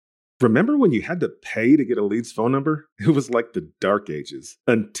Remember when you had to pay to get a lead's phone number? It was like the dark ages.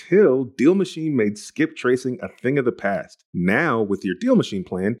 Until Deal Machine made skip tracing a thing of the past. Now, with your Deal Machine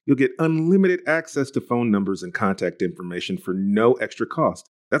plan, you'll get unlimited access to phone numbers and contact information for no extra cost.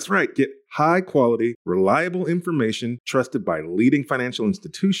 That's right, get high-quality, reliable information trusted by leading financial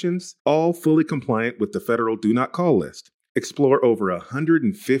institutions, all fully compliant with the federal Do Not Call list. Explore over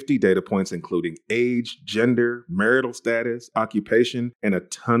 150 data points, including age, gender, marital status, occupation, and a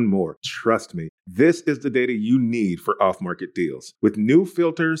ton more. Trust me, this is the data you need for off-market deals. With new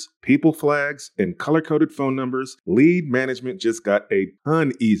filters, people flags, and color-coded phone numbers, lead management just got a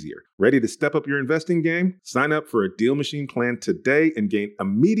ton easier. Ready to step up your investing game? Sign up for a Deal Machine plan today and gain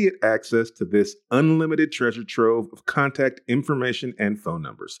immediate access to this unlimited treasure trove of contact information and phone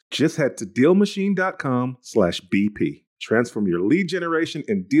numbers. Just head to DealMachine.com/BP. Transform your lead generation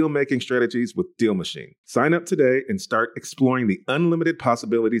and deal-making strategies with Deal Machine. Sign up today and start exploring the unlimited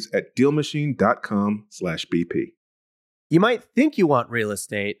possibilities at DealMachine.com/BP. You might think you want real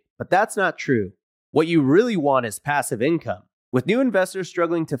estate, but that's not true. What you really want is passive income. With new investors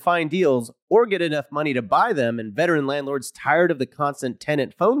struggling to find deals or get enough money to buy them and veteran landlords tired of the constant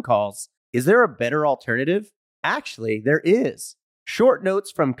tenant phone calls, is there a better alternative? Actually, there is. Short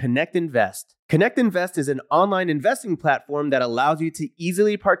notes from Connect Invest. Connect Invest is an online investing platform that allows you to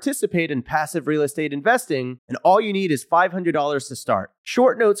easily participate in passive real estate investing, and all you need is $500 to start.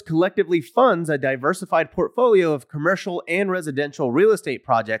 Short Notes collectively funds a diversified portfolio of commercial and residential real estate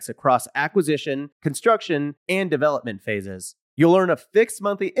projects across acquisition, construction, and development phases. You'll earn a fixed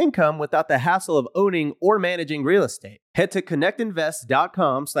monthly income without the hassle of owning or managing real estate. Head to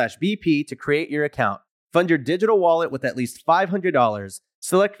connectinvest.com/BP to create your account. Fund your digital wallet with at least $500.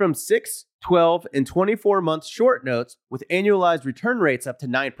 Select from 6, 12, and 24-month short notes with annualized return rates up to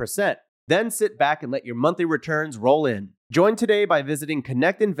 9%. Then sit back and let your monthly returns roll in. Join today by visiting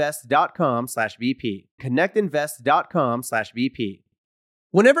connectinvest.com/BP. Connectinvest.com/BP.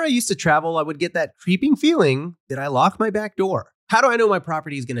 Whenever I used to travel, I would get that creeping feeling that I locked my back door. How do I know my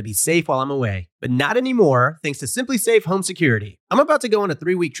property is going to be safe while I'm away? But not anymore, thanks to SimpliSafe Home Security. I'm about to go on a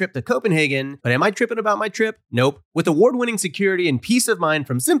 3-week trip to Copenhagen, but am I tripping about my trip? Nope. With award-winning security and peace of mind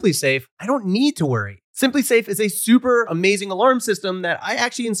from SimpliSafe, I don't need to worry. SimpliSafe is a super amazing alarm system that I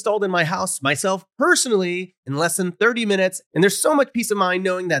actually installed in my house myself personally in less than 30 minutes. And there's so much peace of mind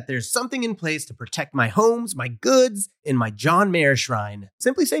knowing that there's something in place to protect my homes, my goods, and my John Mayer shrine.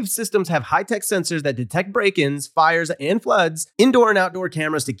 SimpliSafe systems have high-tech sensors that detect break-ins, fires, and floods, indoor and outdoor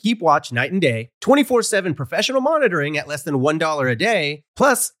cameras to keep watch night and day, 24/7 professional monitoring at less than $1 a day.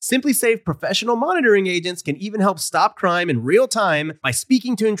 Plus, SimpliSafe professional monitoring agents can even help stop crime in real time by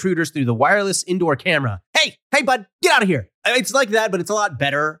speaking to intruders through the wireless indoor camera. Hey, bud, get out of here. It's like that, but it's a lot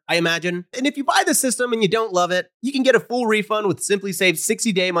better, I imagine. And if you buy the system and you don't love it, you can get a full refund with SimpliSafe's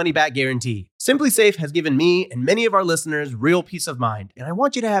 60-day money-back guarantee. SimpliSafe has given me and many of our listeners real peace of mind, and I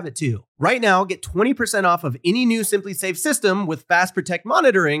want you to have it too. Right now, get 20% off of any new SimpliSafe system with Fast Protect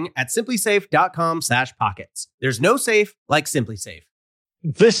monitoring at simplisafe.com/pockets. There's no safe like SimpliSafe.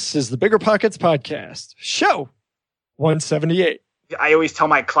 This is the Bigger Pockets Podcast, show 178. I always tell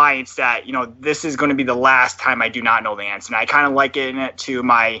my clients that, this is going to be the last time I do not know the answer. And I kind of liken it to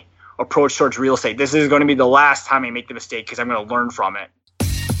my approach towards real estate. This is going to be the last time I make the mistake because I'm going to learn from it.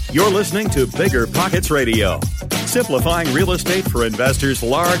 You're listening to Bigger Pockets Radio, simplifying real estate for investors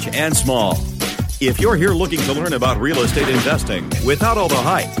large and small. If you're here looking to learn about real estate investing without all the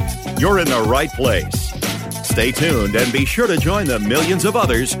hype, you're in the right place. Stay tuned and be sure to join the millions of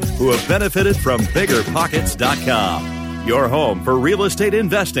others who have benefited from BiggerPockets.com. Your home for real estate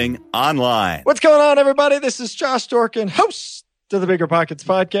investing online. What's going on, everybody? This is Josh Dorkin, host of the Bigger Pockets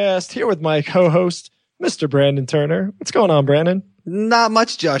Podcast, here with my co-host, Mr. Brandon Turner. What's going on, Brandon? Not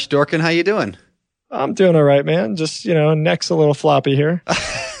much, Josh Dorkin. How you doing? I'm doing all right, man. Just, neck's a little floppy here.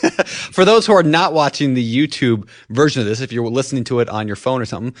 For those who are not watching the YouTube version of this, if you're listening to it on your phone or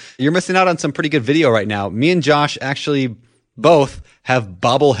something, you're missing out on some pretty good video right now. Me and Josh actually both have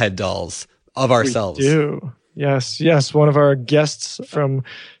bobblehead dolls of ourselves. We do. Yes. One of our guests from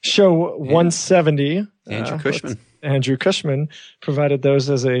show 170, Andrew Cushman. Andrew Cushman provided those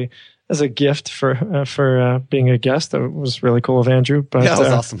as a gift for being a guest. That was really cool of Andrew. But yeah, that was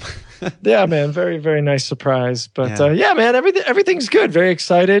awesome. Yeah, man, very, very nice surprise. But yeah, man, everything's good. Very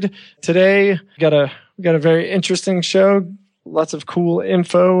excited today. We got a very interesting show. lots of cool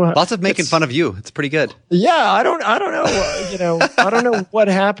info. Lots of making fun of you. It's pretty good. Yeah, I don't know. I don't know what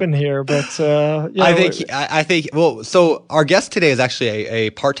happened here, but I think. Well, so our guest today is actually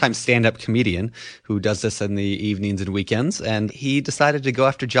a part-time stand-up comedian who does this in the evenings and weekends, and he decided to go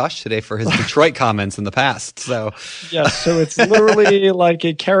after Josh today for his Detroit comments in the past. So yeah, so it's literally like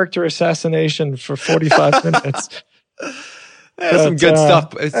a character assassination for 45 minutes. There's some good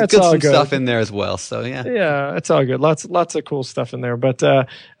stuff. It's good stuff in there as well. So yeah, it's all good. Lots of cool stuff in there. But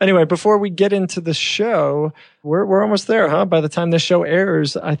anyway, before we get into the show, we're almost there, huh? By the time this show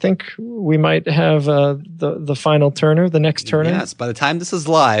airs, I think we might have the final Turner, the next Turner. Yes, by the time this is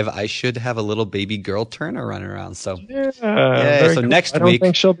live, I should have a little baby girl Turner running around. So so cool. Next week, I don't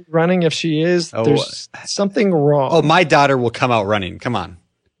think she'll be running. If she is, there's something wrong. Oh, my daughter will come out running. Come on,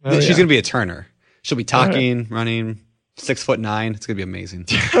 she's gonna be a Turner. She'll be talking, running. 6'9". It's gonna be amazing.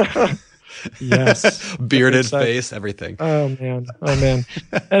 Yes, bearded face, everything. Oh man.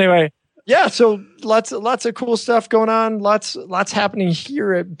 Anyway, yeah. So lots of cool stuff going on. Lots happening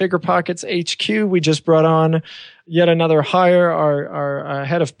here at Bigger Pockets HQ. We just brought on yet another hire, our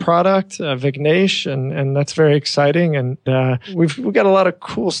head of product, Vignesh, and that's very exciting. And we've got a lot of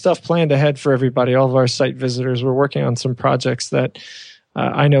cool stuff planned ahead for everybody. All of our site visitors. We're working on some projects that.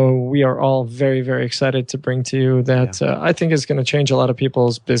 I know we are all very, very excited to bring to you that I think is going to change a lot of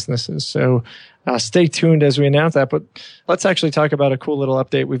people's businesses. So stay tuned as we announce that. But let's actually talk about a cool little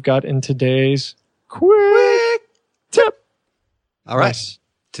update we've got in today's quick tip. All right. Nice.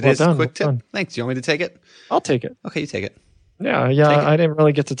 Today's quick tip. Thanks. You want me to take it? I'll take it. Okay, you take it. Yeah. I didn't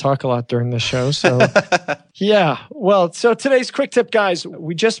really get to talk a lot during this show. So yeah. Well, so today's quick tip, guys,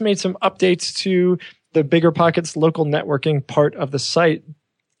 we just made some updates to the Bigger Pockets local networking part of the site,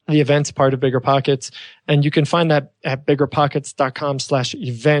 the events part of Bigger Pockets. And you can find that at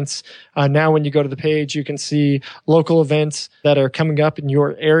biggerpockets.com/events. Now, when you go to the page, you can see local events that are coming up in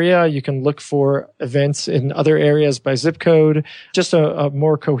your area. You can look for events in other areas by zip code, just a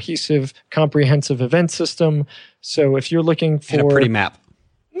more cohesive, comprehensive event system. So if you're looking for a pretty map.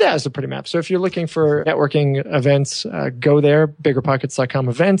 Yeah, it's a pretty map. So if you're looking for networking events, go there, biggerpockets.com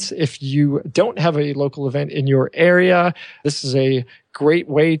events. If you don't have a local event in your area, this is a great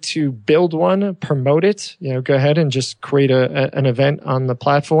way to build one, promote it. Go ahead and just create an event on the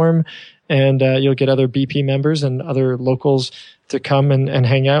platform, and you'll get other BP members and other locals to come and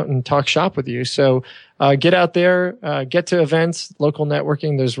hang out and talk shop with you. So get out there, get to events, local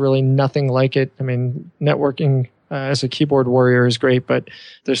networking. There's really nothing like it. I mean, networking as a keyboard warrior is great, but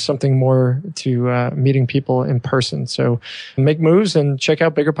there's something more to meeting people in person. So make moves and check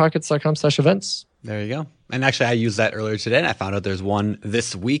out biggerpockets.com/events. There you go. And actually, I used that earlier today, and I found out there's one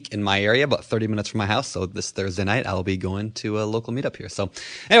this week in my area, about 30 minutes from my house. So this Thursday night, I'll be going to a local meetup here. So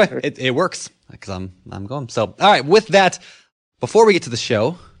anyway, it works because I'm going. So all right, with that, before we get to the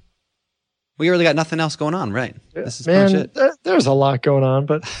show, we really got nothing else going on, right? This is pretty much it. There's a lot going on,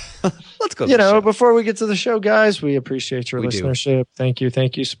 but let's go. Before we get to the show, guys, we appreciate your listenership. Thank you.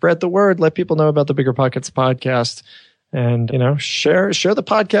 Spread the word. Let people know about the Bigger Pockets podcast, and share the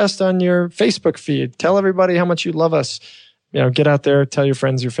podcast on your Facebook feed. Tell everybody how much you love us. Get out there, tell your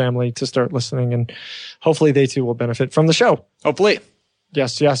friends, your family to start listening, and hopefully they too will benefit from the show. Hopefully,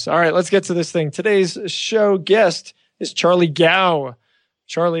 yes. All right, let's get to this thing. Today's show guest is Charlie Gao.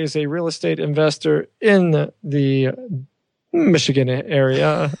 Charlie is a real estate investor in the Michigan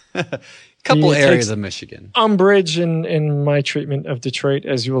area. Couple areas of Michigan. Umbrage in my treatment of Detroit,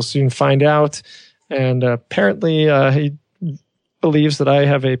 as you will soon find out. And apparently he believes that I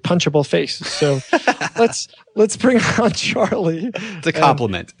have a punchable face. So let's bring on Charlie. It's a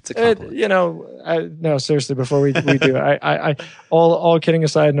compliment. No, seriously, before we do, I all kidding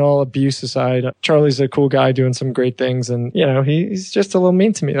aside and all abuse aside, Charlie's a cool guy doing some great things, and he's just a little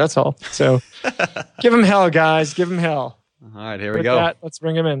mean to me. That's all. So give him hell, guys. Give him hell. All right, here we go. Let's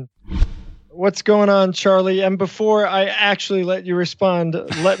bring him in. What's going on, Charlie? And before I actually let you respond,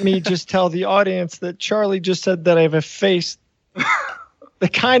 let me just tell the audience that Charlie just said that I have a face, the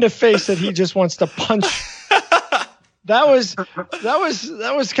kind of face that he just wants to punch. That was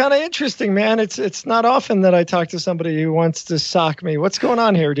kind of interesting, man. It's not often that I talk to somebody who wants to sock me. What's going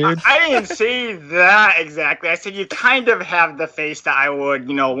on here, dude? I didn't say that exactly. I said you kind of have the face that I would,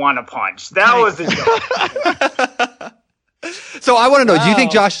 want to punch. That was the joke. So I want to know, do you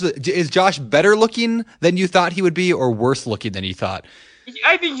think is Josh better looking than you thought he would be, or worse looking than you thought?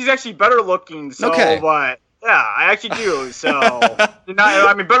 I think he's actually better looking. So, okay. But yeah, I actually do. So,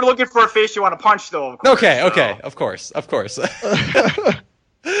 better looking for a face you want to punch, though. Of course, okay, of course.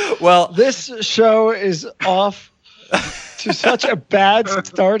 Well, this show is off to such a bad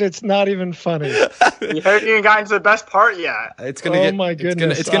start. It's not even funny. You haven't even gotten to the best part yet. It's gonna get. My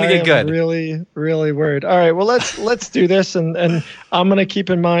goodness! It's gonna get good. Really, really worried. All right, well let's do this, and I'm gonna keep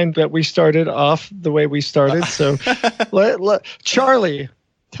in mind that we started off the way we started. So, Charlie,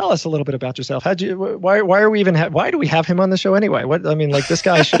 tell us a little bit about yourself. Why are we even? Why do we have him on the show anyway? This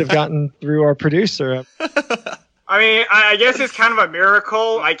guy should have gotten through our producer. I mean, I guess it's kind of a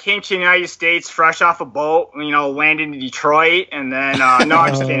miracle. I came to the United States fresh off a boat, landed in Detroit, and then, I'm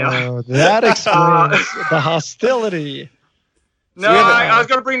just kidding. That explains the hostility. No, I was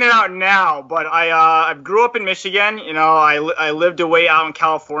going to bring that out now, but I grew up in Michigan. I lived away out in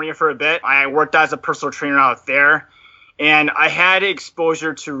California for a bit. I worked as a personal trainer out there. And I had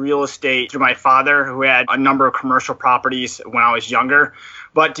exposure to real estate through my father, who had a number of commercial properties when I was younger.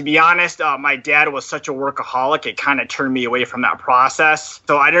 But to be honest, my dad was such a workaholic, it kind of turned me away from that process.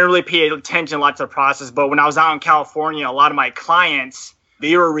 So I didn't really pay attention a lot to the process. But when I was out in California, a lot of my clients,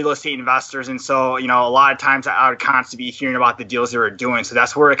 they were real estate investors. And so, a lot of times I would constantly be hearing about the deals they were doing. So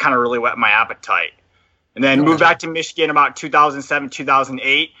that's where it kind of really whet my appetite. And then moved back to Michigan about 2007,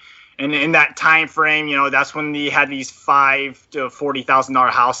 2008. And in that time frame, that's when they had these $5,000 to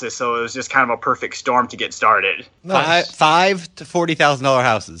 $40,000 houses. So it was just kind of a perfect storm to get started. Nice. $5,000 to $40,000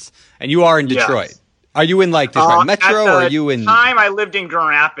 houses, and you are in Detroit. Yes. Are you in Detroit Metro, or are you in? At the time, I lived in Grand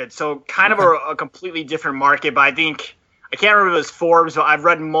Rapids, so kind of a completely different market. But I can't remember if it was Forbes, but I've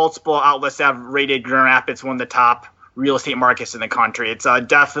read multiple outlets that have rated Grand Rapids one of the top real estate markets in the country. It's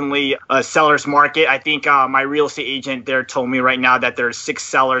definitely a seller's market. I think my real estate agent there told me right now that there's 6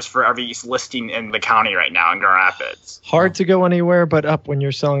 sellers for every listing in the county right now in Grand Rapids. Hard to go anywhere but up when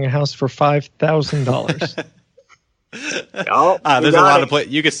you're selling a house for $5,000. There's a lot of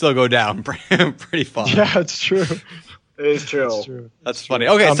places. You could still go down pretty far. Yeah, it's true. It is true. It's true. That's funny.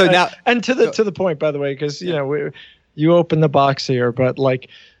 Okay, so now and to the point, by the way, because you open the box here, but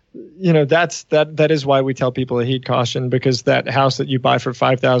that is why we tell people to heed caution, because that house that you buy for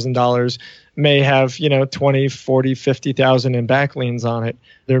 $5,000 may have 20, 40, 50,000 in back liens on it.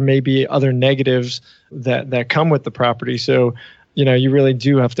 There may be other negatives that come with the property. So you really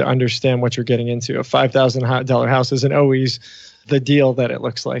do have to understand what you're getting into. A $5,000 house isn't always the deal that it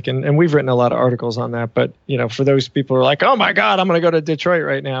looks like, and we've written a lot of articles on that. But for those people who are like, oh my God, I'm going to go to Detroit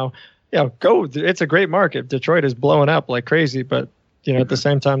right now. Go. It's a great market. Detroit is blowing up like crazy, but at the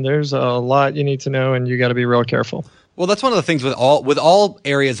same time, there's a lot you need to know, and you got to be real careful. Well, that's one of the things with all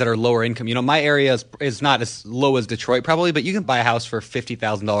areas that are lower income. My area is not as low as Detroit probably, but you can buy a house for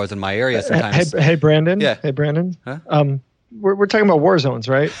 $50,000 in my area sometimes. Hey, Brandon. Yeah. Hey, Brandon. Huh? We're talking about war zones,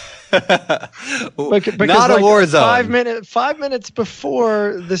 right? Because not a war zone. 5 minutes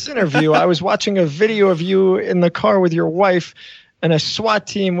before this interview, I was watching a video of you in the car with your wife, and a SWAT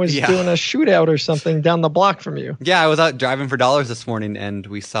team was doing a shootout or something down the block from you. Yeah, I was out driving for dollars this morning, and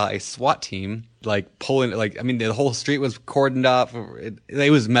we saw a SWAT team pulling. The whole street was cordoned off.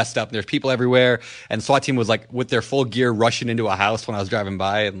 It was messed up. There's people everywhere, and SWAT team was with their full gear rushing into a house when I was driving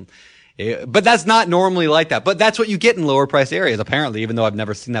by. But that's not normally like that. But that's what you get in lower price areas, apparently, even though I've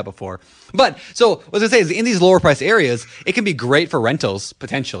never seen that before. But so what I was going to say is, in these lower price areas, it can be great for rentals,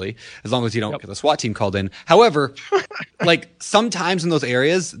 potentially, as long as you don't get the SWAT team called in. However, sometimes in those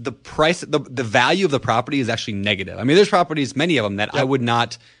areas, the price, the value of the property is actually negative. I mean, there's properties, many of them, that I would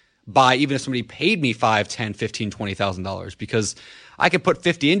not buy even if somebody paid me $5,000, $10,000, $15,000, $20,000, because I could put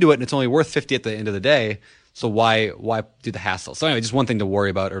 50 into it and it's only worth 50 at the end of the day. So why do the hassle? So anyway, just one thing to worry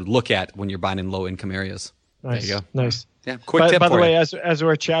about or look at when you're buying in low income areas. Nice. There you go. Nice. Yeah. Quick tip. By the way, as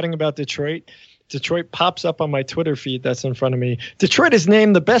we're chatting about Detroit pops up on my Twitter feed that's in front of me. Detroit is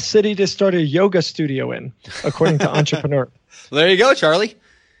named the best city to start a yoga studio in, according to Entrepreneur. There you go, Charlie.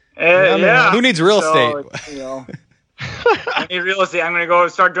 Yeah. Who needs real estate? I need real estate. I'm going to go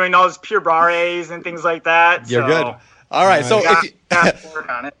start doing all those Pure Barres and things like that. You're good. All right. So work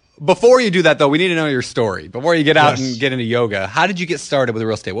on it. Before you do that, though, we need to know your story. Before you get out and get into yoga, how did you get started with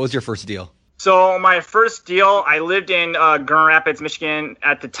real estate? What was your first deal? So my first deal, I lived in Grand Rapids, Michigan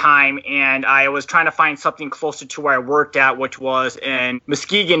at the time, and I was trying to find something closer to where I worked at, which was in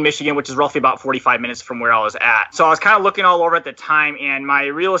Muskegon, Michigan, which is roughly about 45 minutes from where I was at. So I was kind of looking all over at the time, and my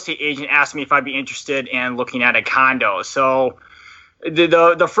real estate agent asked me if I'd be interested in looking at a condo. So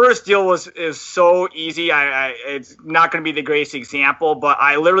the first deal is so easy. It's not going to be the greatest example, but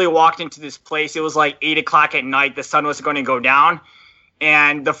I literally walked into this place. It was like 8 o'clock at night. The sun was going to go down.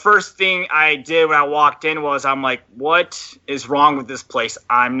 And the first thing I did when I walked in was I'm like, what is wrong with this place?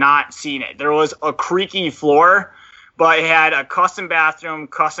 I'm not seeing it. There was a creaky floor, but it had a custom bathroom,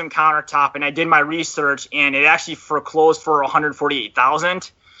 custom countertop, and I did my research, and it actually foreclosed for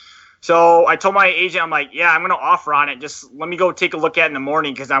 $148,000. So I told my agent, I'm like, yeah, I'm going to offer on it. Just let me go take a look at it in the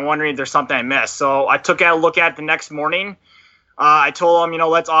morning because I'm wondering if there's something I missed. So I took a look at it the next morning. I told him,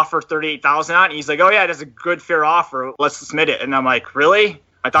 let's offer $38,000 on it. He's like, oh, yeah, that's a good, fair offer. Let's submit it. And I'm like, really?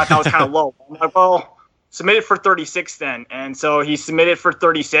 I thought that was kind of low. I'm like, well, submit it for 36 then. And so he submitted for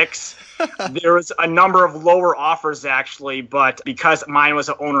 36. There was a number of lower offers, actually. But because mine was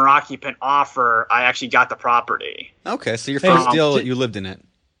an owner-occupant offer, I actually got the property. Okay, so your first deal, you lived in it.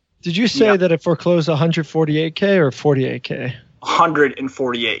 Did you say that it foreclosed $148K or $48K?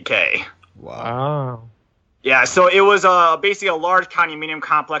 $148K. Wow. Yeah, so it was basically a large condominium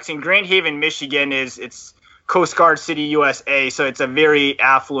complex in Grand Haven, Michigan. It's Coast Guard City, USA, so it's a very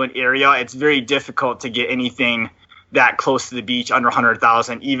affluent area. It's very difficult to get anything that close to the beach under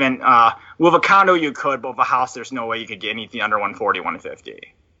 $100,000. Even with a condo you could, but with a house, there's no way you could get anything under $140,000, $150,000.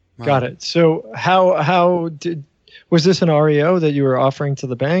 Wow. Got it. So was this an REO that you were offering to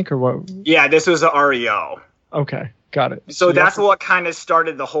the bank or what? Yeah, this was a REO. Okay, got it. So that's what kind of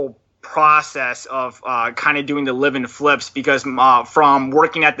started the whole process of kind of doing the live-in flips because from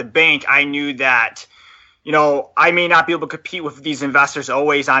working at the bank, I knew that, I may not be able to compete with these investors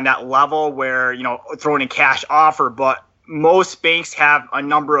always on that level where, throwing a cash offer, but most banks have a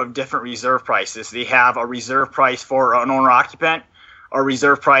number of different reserve prices. They have a reserve price for an owner-occupant, a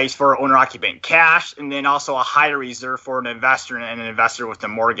reserve price for owner-occupant cash, and then also a higher reserve for an investor and an investor with a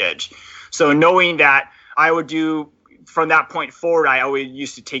mortgage. So knowing that, I would do, from that point forward, I always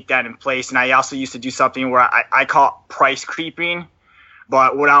used to take that in place. And I also used to do something where I call it price creeping.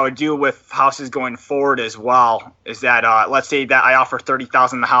 But what I would do with houses going forward as well is that, let's say that I offer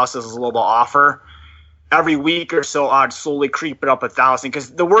 $30,000 the house as a global offer. Every week or so, I'd slowly creep it up $1,000.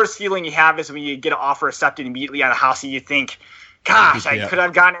 Because the worst feeling you have is when you get an offer accepted immediately on a house and you think, gosh, I could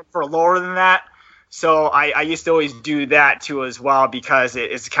have gotten it for lower than that. So I used to always do that too as well because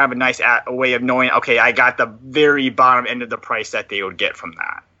it's kind of a nice way of knowing, okay, I got the very bottom end of the price that they would get from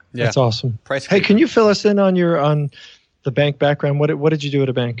that. Yeah. That's awesome. Hey, can you fill us in on the bank background? What did you do at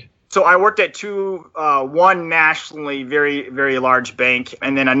a bank? So I worked at one nationally very, very large bank,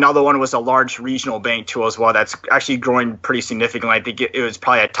 and then another one was a large regional bank too as well. That's actually growing pretty significantly. I think it was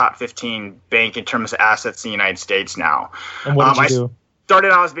probably a top 15 bank in terms of assets in the United States now. And what did you do?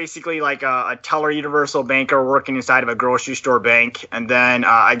 Started out as basically like a teller universal banker working inside of a grocery store bank. And then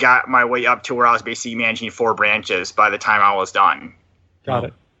I got my way up to where I was basically managing 4 branches by the time I was done. Got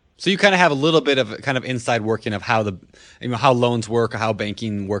it. So you kind of have a little bit of kind of inside working of how how loans work or how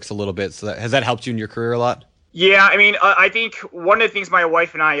banking works a little bit. So has that helped you in your career a lot? Yeah, I mean, I think one of the things my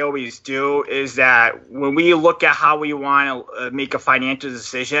wife and I always do is that when we look at how we want to make a financial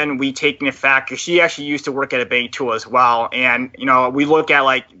decision, we take into factor. She actually used to work at a bank too as well. And, we look at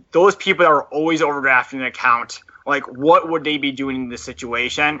like those people that are always overdrafting an account, like what would they be doing in this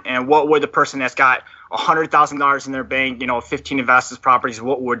situation? And what would the person that's got $100,000 in their bank, 15 investment properties,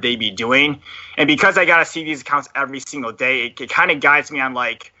 what would they be doing? And because I got to see these accounts every single day, it kind of guides me on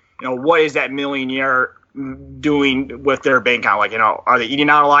like, what is that millionaire doing with their bank account? Like, are they eating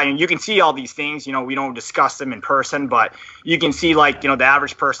out a lot? And you can see all these things, we don't discuss them in person, but you can see like, the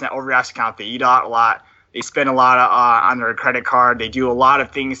average person that overdrafts account, they eat out a lot. They spend a lot on their credit card. They do a lot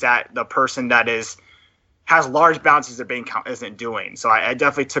of things that the person that has large balances their bank account isn't doing. So I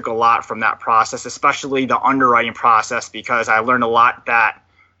definitely took a lot from that process, especially the underwriting process, because I learned a lot that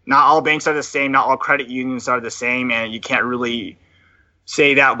not all banks are the same. Not all credit unions are the same. And you can't really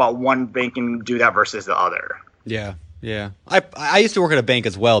say that about one bank and do that versus the other. Yeah. Yeah. I used to work at a bank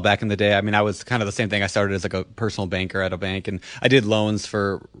as well back in the day. I mean, I was kind of the same thing. I started as like a personal banker at a bank and I did loans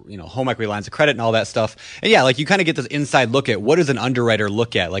for, home equity lines of credit and all that stuff. And yeah, like you kind of get this inside look at what does an underwriter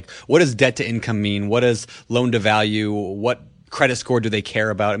look at? Like what does debt to income mean? What does loan to value? What credit score do they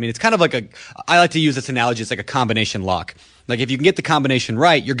care about? I mean, it's kind of like I like to use this analogy. It's like a combination lock. Like if you can get the combination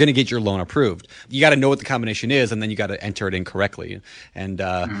right, you're going to get your loan approved. You got to know what the combination is, and then you got to enter it in correctly. And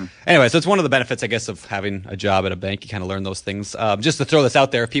anyway, so it's one of the benefits, I guess, of having a job at a bank. You kind of learn those things. Just to throw this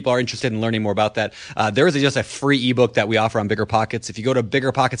out there, if people are interested in learning more about that, there is just a free ebook that we offer on BiggerPockets. If you go to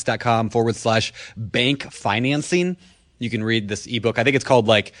biggerpockets.com/bank financing, you can read this ebook. I think it's called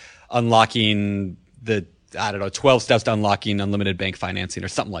like Unlocking 12 steps to unlocking unlimited bank financing or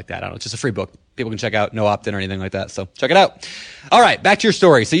something like that. I don't know. It's just a free book. People can check out, no opt-in or anything like that. So check it out. All right, back to your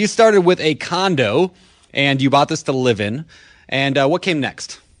story. So you started with a condo and you bought this to live in. And what came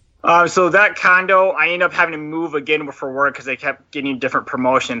next? So that condo, I ended up having to move again for work because I kept getting different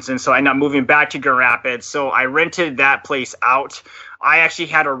promotions. And so I ended up moving back to Grand Rapids. So I rented that place out. I actually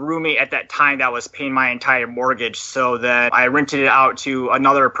had a roommate at that time that was paying my entire mortgage. So then I rented it out to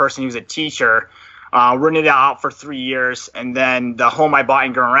another person who's a teacher. rented it out for 3 years. And then the home I bought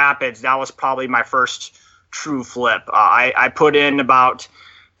in Grand Rapids, that was probably my first true flip. I put in about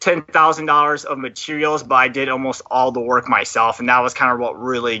 $10,000 of materials, but I did almost all the work myself. And that was kind of what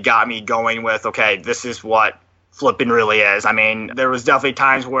really got me going with, okay, this is what flipping really is. I mean, there was definitely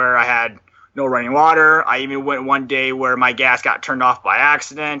times where I had no running water. I even went one day where my gas got turned off by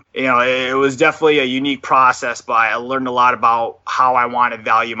accident. You know, it was definitely a unique process, but I learned a lot about how I want to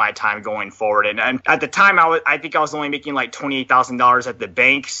value my time going forward. And at the time, I think I was only making like $28,000 at the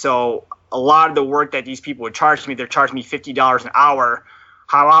bank. So a lot of the work that these people would charge me, they're charging me $50 an hour.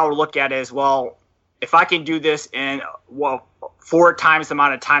 How I would look at it is, well, if I can do this in 4 times the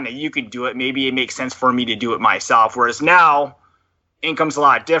amount of time that you can do it, maybe it makes sense for me to do it myself. Whereas now, income's a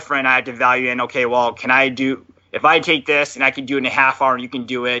lot different. I have to value in, okay, well, if I take this and I can do it in a half hour and you can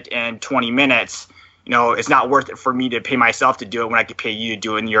do it in 20 minutes, you know, it's not worth it for me to pay myself to do it when I could pay you to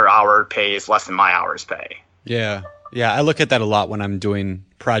do it and your hour pay is less than my hour's pay. Yeah. Yeah. I look at that a lot when I'm doing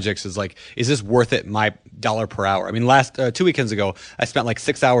projects is like, is this worth it? My dollar per hour. I mean, 2 weekends ago, I spent like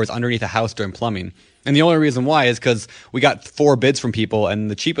 6 hours underneath a house doing plumbing. And the only reason why is because we got 4 bids from people and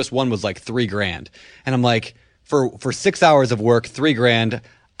the cheapest one was like $3,000. And I'm like, for 6 hours of work, $3,000,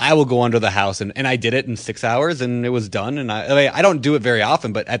 I will go under the house. And I did it in 6 hours and it was done. And I don't do it very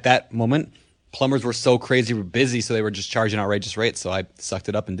often, but at that moment, plumbers were so crazy busy. So they were just charging outrageous rates. So I sucked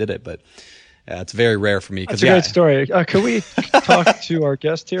it up and did it. But yeah, it's very rare for me. That's a great story. Can we talk to our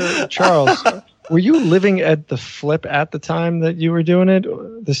guest here? Charles, were you living at the flip at the time that you were doing it?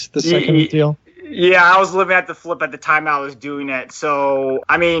 The second deal? Yeah, I was living at the flip at the time I was doing it. So,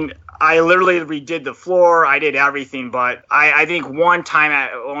 I mean, I literally redid the floor. I did everything. But I think one time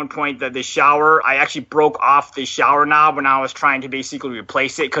at one point that the shower, I actually broke off the shower knob when I was trying to basically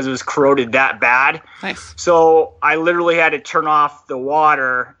replace it because it was corroded that bad. Nice. So I literally had to turn off the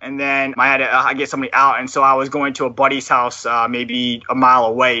water and then I had to get somebody out. And so I was going to a buddy's house maybe a mile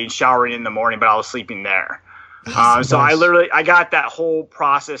away and showering in the morning, but I was sleeping there. So I got that whole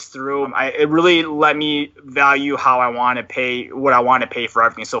process through. It really let me value how I want to pay, what I want to pay for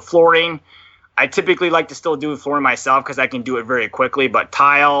everything. So flooring, I typically like to still do flooring myself because I can do it very quickly. But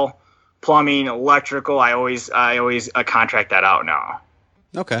tile, plumbing, electrical, I always contract that out now.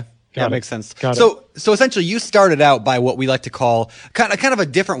 Okay. Yeah, that makes sense. So essentially you started out by what we like to call kind of a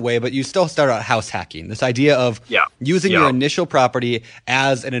different way, but you still started out house hacking. This idea of using your initial property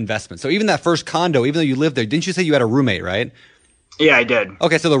as an investment. So even that first condo, even though you lived there, didn't you say you had a roommate, right? Yeah, I did.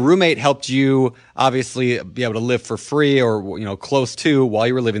 Okay, so the roommate helped you obviously be able to live for free or, you know, close to while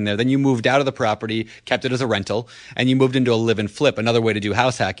you were living there. Then you moved out of the property, kept it as a rental, and you moved into a live and flip. Another way to do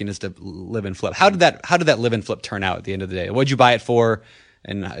house hacking is to live and flip. How did that live and flip turn out at the end of the day? What'd you buy it for?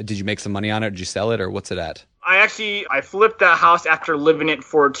 And did you make some money on it? Did you sell it, or what's it at? I flipped that house after living it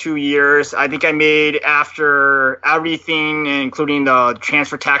for 2 years. I think I made, after everything, including the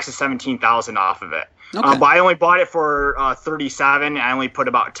transfer taxes, $17,000 off of it. Okay. But I only bought it for $37,000, and I only put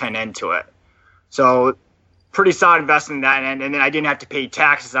about $10,000 into it. So pretty solid investment in that end. And then I didn't have to pay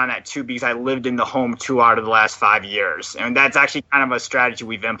taxes on that too because I lived in the home 2 out of the last 5 years. And that's actually kind of a strategy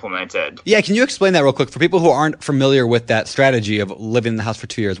we've implemented. Yeah, can you explain that real quick for people who aren't familiar with that strategy of living in the house for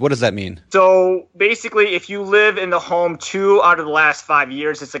 2 years? What does that mean? So basically, if you live in the home 2 out of the last 5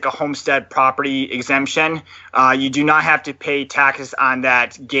 years, it's like a homestead property exemption. You do not have to pay taxes on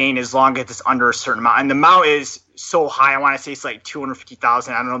that gain as long as it's under a certain amount. And the amount is so high. I want to say it's like $250,000.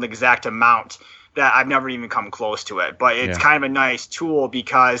 I don't know the exact amount, that I've never even come close to it. But it's kind of a nice tool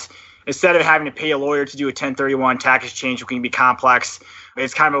because instead of having to pay a lawyer to do a 1031 tax exchange, which can be complex,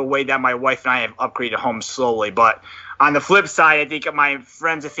 it's kind of a way that my wife and I have upgraded homes slowly. But on the flip side, I think my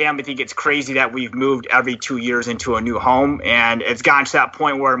friends and family think it's crazy that we've moved every 2 years into a new home. And it's gotten to that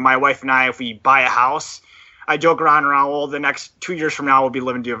point where my wife and I, if we buy a house, I joke around, well, the next 2 years from now, we'll be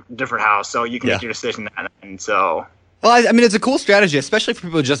living in a different house. So you can make your decision then. And so... Well, I mean, it's a cool strategy, especially for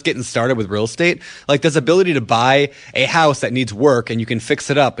people just getting started with real estate. Like, this ability to buy a house that needs work and you can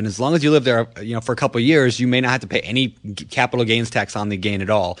fix it up. And as long as you live there, you know, for a couple of years, you may not have to pay any capital gains tax on the gain at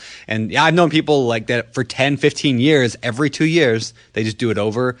all. And I've known people like that for 10, 15 years, every 2 years, they just do it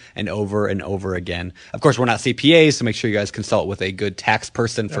over and over and over again. Of course, we're not CPAs, so make sure you guys consult with a good tax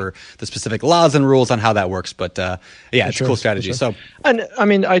person for the specific laws and rules on how that works. But it's a cool strategy. So, and I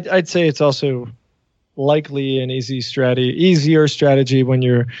mean, I'd say it's also likely an easier strategy when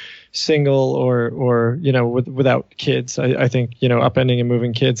you're single or you know, without kids. I think, you know, upending and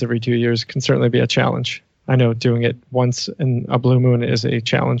moving kids every 2 years can certainly be a challenge. I know doing it once in a blue moon is a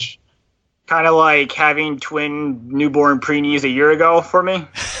challenge. Kind of like having twin newborn preemies a year ago for me.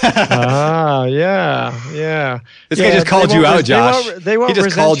 Yeah. This guy just called you out, Josh. They won't he just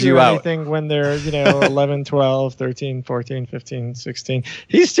resent called you out. anything when they're, 11, 12, 13, 14, 15, 16.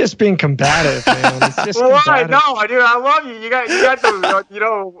 He's just being combative, man. He's just combative. No, dude, I love you. You got the,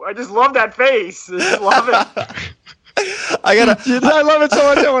 I just love that face. I just love it. I love it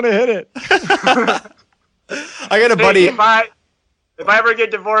so much I want to hit it. I got a buddy. If I ever get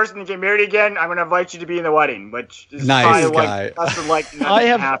divorced and get married again, I'm going to invite you to be in the wedding. Which is nice guy. I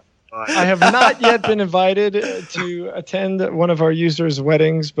have not yet been invited to attend one of our users'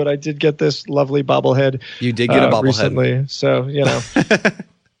 weddings, but I did get this lovely bobblehead. You did get a bobblehead recently, so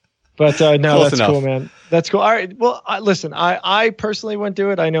But no, Close that's enough. cool, man. That's cool. All right. Well, listen, I personally wouldn't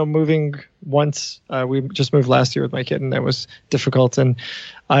do it. I know moving once. We just moved last year with my kid, and that was difficult. And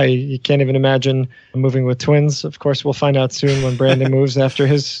you can't even imagine moving with twins. Of course, we'll find out soon when Brandon moves after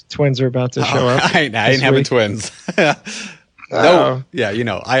his twins are about to show up. I ain't having twins. No,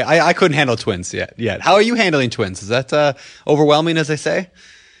 yeah, I couldn't handle twins yet. How are you handling twins? Is that overwhelming, as they say?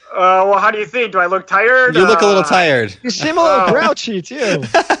 Well, how do you think? Do I look tired? You look a little tired. You seem a little grouchy, too.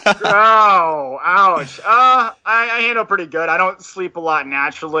 Oh, ouch. I handle pretty good. I don't sleep a lot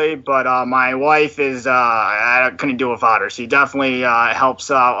naturally, but my wife is, I couldn't do without her. She definitely helps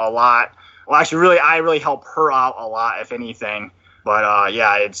out a lot. Well, actually, I really help her out a lot, if anything. But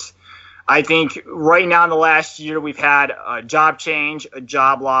I think right now in the last year, we've had a job change, a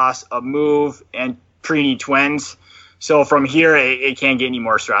job loss, a move, and preemie twins. So from here, it can't get any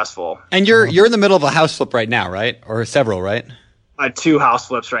more stressful. And you're in the middle of a house flip right now, right? Or several, right? 2 house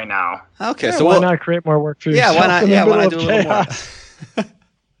flips right now. Okay, Yeah, so why not create more work for yourself? why not? in the Yeah, why middle not do of a little more? chaos?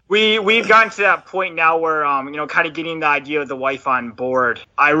 We've gotten to that point now where kind of getting the idea of the wife on board.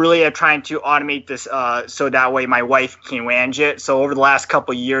 I really am trying to automate this so that way my wife can manage it. So over the last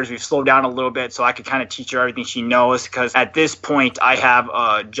couple of years, we've slowed down a little bit so I could kind of teach her everything she knows. Because at this point, I have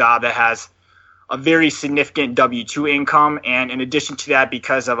a job that has a very significant W-2 income. And in addition to that,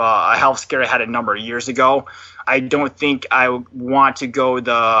 because of a health scare I had a number of years ago, I don't think I want to go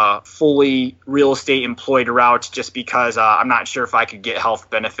the fully real estate employed route just because I'm not sure if I could get health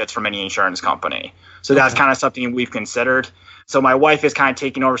benefits from any insurance company. So that's kind of something we've considered. So my wife is kind of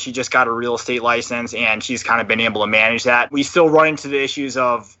taking over. She just got a real estate license and she's kind of been able to manage that. We still run into the issues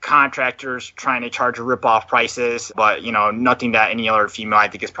of contractors trying to charge rip-off prices, but nothing that any other female I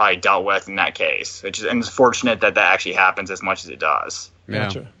think is probably dealt with in that case. And it's fortunate that actually happens as much as it does.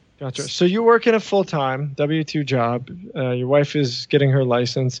 Yeah. Gotcha. So you work in a full-time W-2 job. Your wife is getting her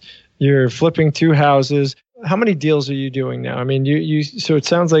license. You're flipping 2 houses. How many deals are you doing now? I mean, so it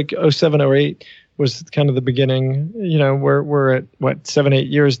sounds like 07, 08 was kind of the beginning. We're at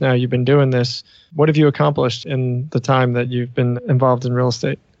 7-8 years now you've been doing this. What have you accomplished in the time that you've been involved in real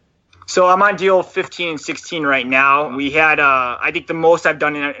estate? So I'm on deal 15 and 16 right now. We had, I think the most I've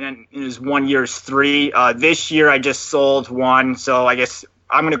done in is 1 year is 3. This year I just sold 1. So I guess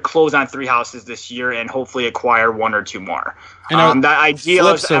I'm going to close on 3 houses this year and hopefully acquire 1 or 2 more. And the idea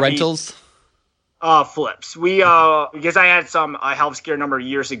flips or rentals? Flips. Because I had some health scare a number of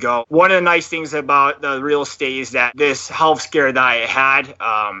years ago. One of the nice things about the real estate is that this health scare that I had,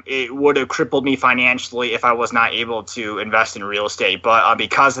 it would have crippled me financially if I was not able to invest in real estate. But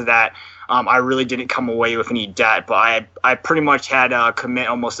because of that, I really didn't come away with any debt. But I pretty much had to commit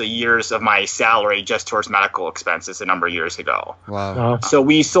almost a year's of my salary just towards medical expenses a number of years ago. Wow. So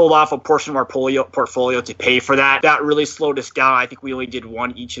we sold off a portion of our portfolio to pay for that. That really slowed us down. I think we only did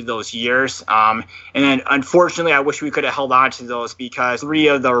 1 each of those years. And then unfortunately, I wish we could have held on to those because 3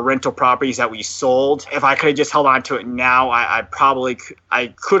 of the rental properties that we sold, if I could have just held on to it now, I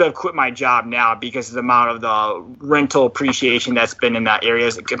could have quit my job now because of the amount of the rental appreciation that's been in that area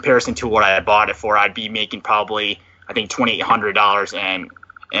in comparison to what I bought it for. I'd be making probably, I think, $2,800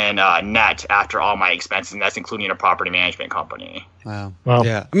 in net after all my expenses, and that's including a property management company. Wow.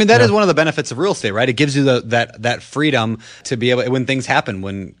 Yeah. I mean, that is one of the benefits of real estate, right? It gives you that freedom to be able, when things happen,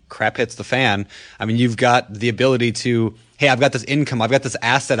 when crap hits the fan, I mean, you've got the ability to, hey, I've got this income, I've got this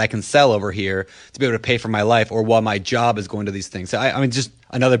asset I can sell over here to be able to pay for my life or while my job is going to these things. So I mean, just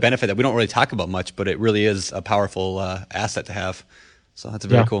another benefit that we don't really talk about much, but it really is a powerful asset to have. So that's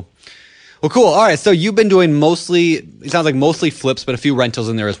very cool. Well, cool. All right. So you've been doing it sounds like mostly flips, but a few rentals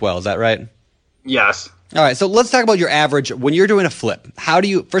in there as well. Is that right? Yes. All right. So let's talk about your average. When you're doing a flip,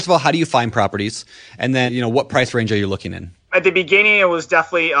 first of all, how do you find properties? And then, what price range are you looking in? At the beginning, it was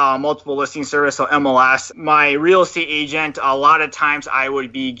definitely multiple listing service, so MLS. My real estate agent, a lot of times I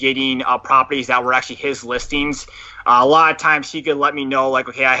would be getting properties that were actually his listings. A lot of times he could let me know, like,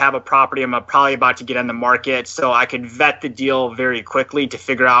 okay, I have a property I'm probably about to get on the market, so I could vet the deal very quickly to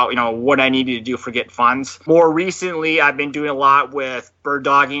figure out, what I needed to do for get funds. More recently, I've been doing a lot with bird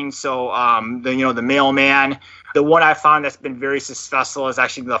dogging, so the mailman. The one I found that's been very successful is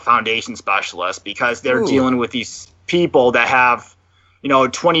actually the foundation specialist, because they're dealing with these people that have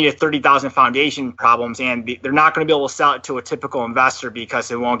 20 to 30,000 foundation problems, and they're not going to be able to sell it to a typical investor because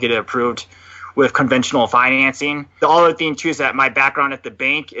it won't get it approved with conventional financing. The other thing too is that my background at the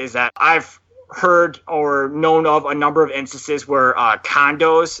bank is that I've heard or known of a number of instances where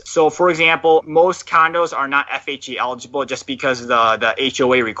condos. So for example, most condos are not FHA eligible just because of the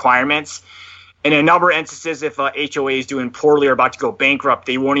HOA requirements. In a number of instances, if a HOA is doing poorly or about to go bankrupt,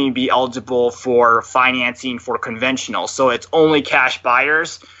 they won't even be eligible for financing for conventional. So it's only cash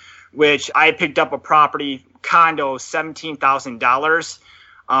buyers, which I picked up a property condo, $17,000.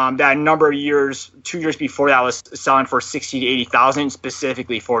 That a number of years, 2 years before that, was selling for $60,000 to $80,000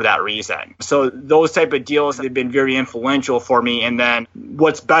 specifically for that reason. So those type of deals have been very influential for me. And then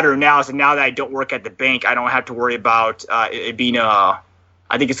what's better now is that now that I don't work at the bank, I don't have to worry about it being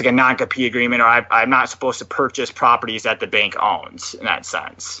I think it's like a non-compete agreement, or I'm not supposed to purchase properties that the bank owns in that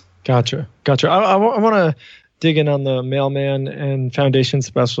sense. Gotcha. I want to dig in on the mailman and foundation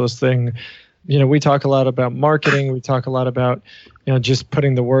specialist thing. We talk a lot about marketing. We talk a lot about, just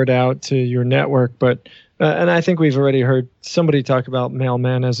putting the word out to your network. But, and I think we've already heard somebody talk about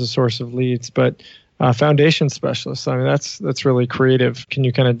mailman as a source of leads, but foundation specialists, I mean, that's really creative. Can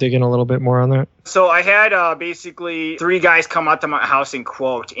you kind of dig in a little bit more on that? So I had basically 3 guys come out to my house and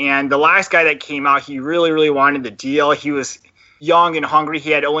quote. And the last guy that came out, he really, really wanted the deal. He was young and hungry.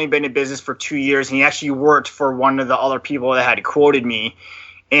 He had only been in business for 2 years, and he actually worked for one of the other people that had quoted me.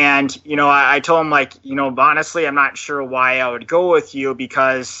 And, I told him, like, honestly, I'm not sure why I would go with you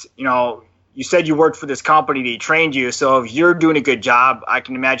because, you said you worked for this company, they trained you. So if you're doing a good job, I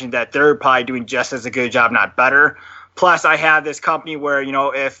can imagine that they're probably doing just as a good job, not better. Plus, I have this company where,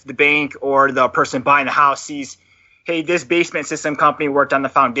 if the bank or the person buying the house sees, hey, this basement system company worked on the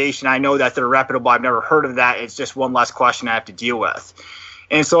foundation, I know that they're reputable. I've never heard of that. It's just one less question I have to deal with.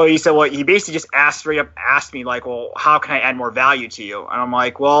 And so he said, well, he basically just straight up asked me, like, well, how can I add more value to you? And I'm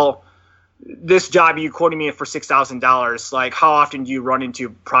like, well, this job you quoted me for $6,000. Like, how often do you run into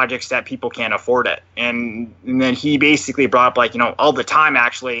projects that people can't afford it? And then he basically brought up, like, all the time,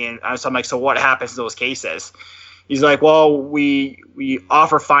 actually. And so I'm like, so what happens in those cases? He's like, well, we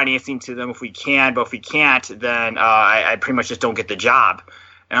offer financing to them if we can, but if we can't, then I pretty much just don't get the job.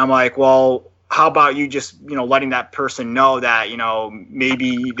 And I'm like, well, how about you just, letting that person know that,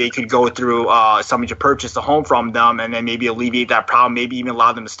 maybe they could go through somebody to purchase a home from them and then maybe alleviate that problem, maybe even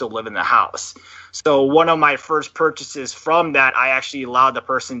allow them to still live in the house. So one of my first purchases from that, I actually allowed the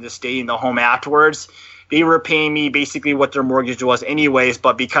person to stay in the home afterwards. They were paying me basically what their mortgage was anyways,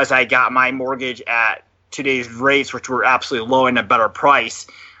 but because I got my mortgage at today's rates, which were absolutely low and a better price,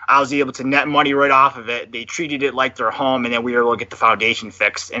 I was able to net money right off of it. They treated it like their home, and then we were able to get the foundation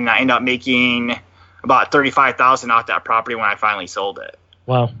fixed. And I ended up making about $35,000 off that property when I finally sold it.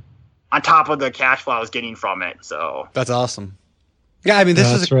 Wow! On top of the cash flow I was getting from it. So that's awesome. Yeah, I mean, this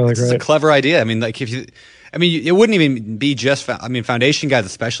is a clever idea. I mean, like it wouldn't even be just foundation guys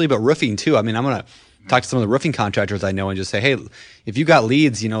especially, but roofing too. I mean, I'm gonna talk to some of the roofing contractors I know and just say, hey, if you got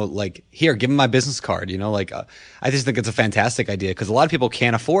leads, like, here, give them my business card. I just think it's a fantastic idea because a lot of people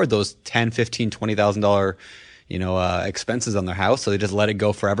can't afford those $10,000, $15,000, $20,000, expenses on their house. So they just let it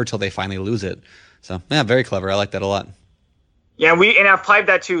go forever till they finally lose it. So yeah, very clever. I like that a lot. Yeah, and I've applied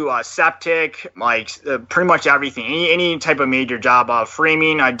that to septic, pretty much everything, any type of major job.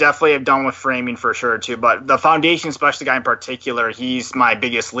 Framing, I definitely have done with framing for sure too. But the foundation specialist guy in particular, he's my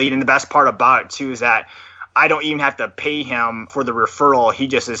biggest lead. And the best part about it too is that I don't even have to pay him for the referral. He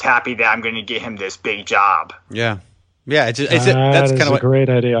just is happy that I'm going to get him this big job. Yeah. Yeah, that's kind of a great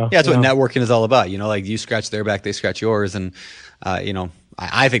idea. Yeah, that's what networking is all about. Like you scratch their back, they scratch yours, and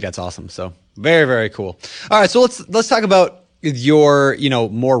I think that's awesome. So very, very cool. All right, so let's talk about your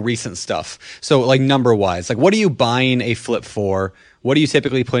more recent stuff. So like number wise, like what are you buying a flip for? What are you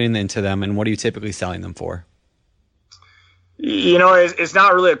typically putting into them, and what are you typically selling them for? It's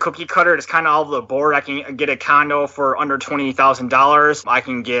not really a cookie cutter. It's kind of all over the board. I can get a condo for under $20,000. I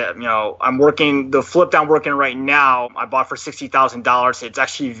can get, the flip I'm working right now, I bought for $60,000. It's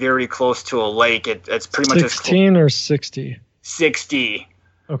actually very close to a lake. It's pretty much 16 or 60? 60.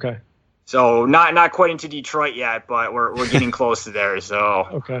 Okay. So not quite into Detroit yet, but we're getting close to there. So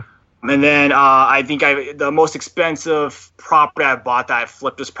okay. And then I think the most expensive property I bought that I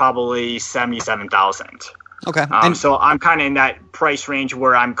flipped was probably $77,000. Okay. So I'm kind of in that price range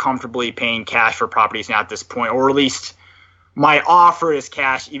where I'm comfortably paying cash for properties now at this point, or at least my offer is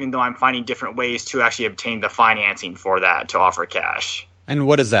cash, even though I'm finding different ways to actually obtain the financing for that to offer cash. And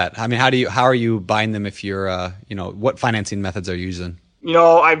what is that? I mean, how are you buying them if you're, what financing methods are you using?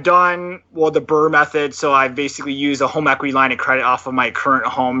 I've done, the BRRRR method. So I basically use a home equity line of credit off of my current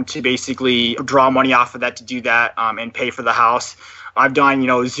home to basically draw money off of that to do that and pay for the house. I've done,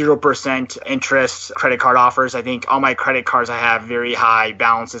 0% interest credit card offers. I think all my credit cards, I have very high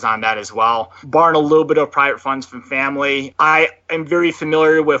balances on that as well. Barring a little bit of private funds from family, I am very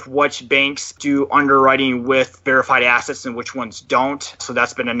familiar with which banks do underwriting with verified assets and which ones don't. So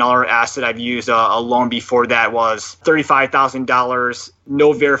that's been another asset I've used. A loan before that was $35,000,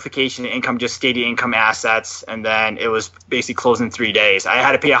 no verification of income, just stated income assets. And then it was basically closed in 3 days. I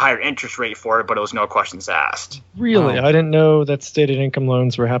had to pay a higher interest rate for it, but it was no questions asked. Really? I didn't know that stated income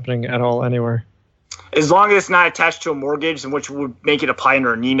loans were happening at all anywhere. As long as it's not attached to a mortgage, which would make it apply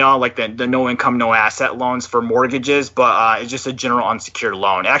under NINA, like the no income, no asset loans for mortgages, but it's just a general unsecured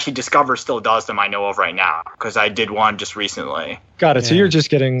loan. Actually, Discover still does them, I know of right now, because I did one just recently. Got it. Yeah. So you're just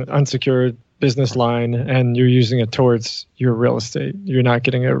getting unsecured business line and you're using it towards your real estate. You're not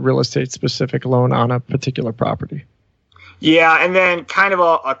getting a real estate specific loan on a particular property. Yeah, and then kind of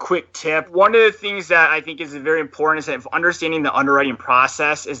a quick tip. One of the things that I think is very important is that understanding the underwriting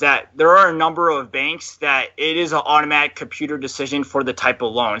process is that there are a number of banks that it is an automatic computer decision for the type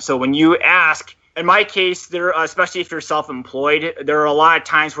of loan. So when you ask, in my case, there, especially if you're self-employed, there are a lot of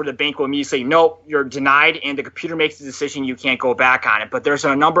times where the bank will immediately say, nope, you're denied, and the computer makes the decision, you can't go back on it. But there's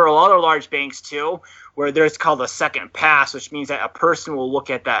a number of other large banks too, where there's called a second pass, which means that a person will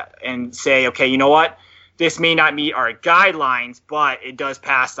look at that and say, okay, you know what? This may not meet our guidelines, but it does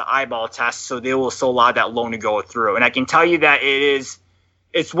pass the eyeball test, so they will still allow that loan to go through. And I can tell you that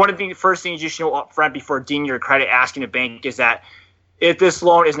it's one of the first things you should know up front before deeming your credit, asking a bank, is that if this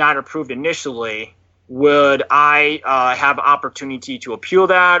loan is not approved initially, would I have opportunity to appeal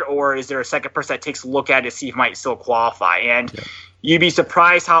that, or is there a second person that takes a look at it to see if it might still qualify? And you'd be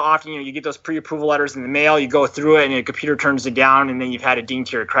surprised how often you get those pre-approval letters in the mail, you go through it, and the computer turns it down, and then you've had it deemed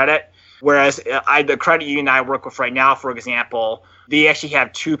to your credit. Whereas the credit union I work with right now, for example, they actually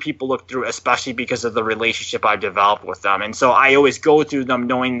have 2 people look through, especially because of the relationship I've developed with them. And so I always go through them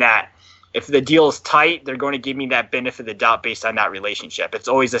knowing that if the deal is tight, they're going to give me that benefit of the doubt based on that relationship. It's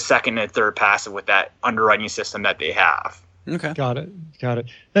always a second and third pass with that underwriting system that they have. Okay. Got it.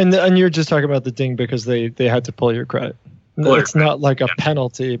 And you're just talking about the ding because they had to pull your credit. It's not like a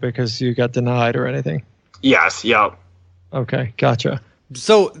penalty because you got denied or anything. Yes. Yep. Okay. Gotcha.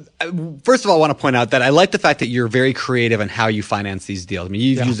 So, first of all, I want to point out that I like the fact that you're very creative in how you finance these deals. I mean,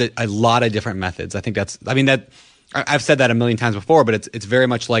 you've used a lot of different methods. I think I've said that a million times before, but it's very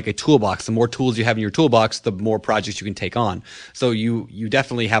much like a toolbox. The more tools you have in your toolbox, the more projects you can take on. So you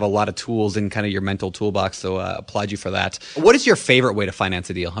definitely have a lot of tools in kind of your mental toolbox. So applaud you for that. What is your favorite way to finance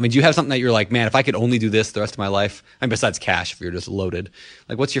a deal? I mean, do you have something that you're like, man, if I could only do this the rest of my life, and besides cash, if you're just loaded,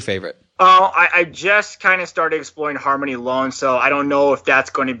 like what's your favorite? I just kind of started exploring Harmony loans, so I don't know if that's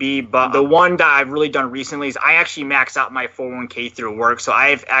going to be, but the one that I've really done recently is I actually maxed out my 401k through work, so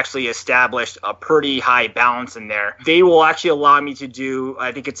I've actually established a pretty high balance in there. They will actually allow me to do,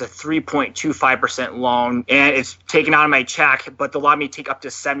 I think it's a 3.25% loan, and it's taken out of my check, but they'll allow me to take up to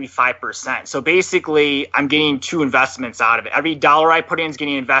 75%. So basically, I'm getting 2 investments out of it. Every dollar I put in is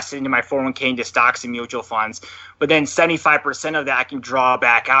getting invested into my 401k, into stocks and mutual funds. But then 75% of that I can draw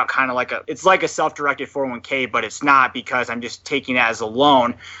back out, kind of like it's like a self-directed 401k, but it's not because I'm just taking it as a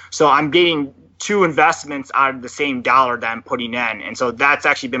loan. So I'm getting 2 investments out of the same dollar that I'm putting in. And so that's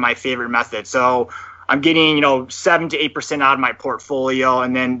actually been my favorite method. So I'm getting, 7 to 8% out of my portfolio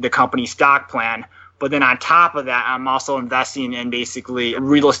and then the company stock plan. But then on top of that, I'm also investing in basically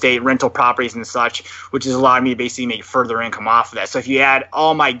real estate, rental properties and such, which has allowed me to basically make further income off of that. So if you add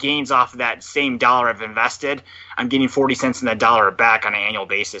all my gains off of that same dollar I've invested, I'm getting 40 cents in the dollar back on an annual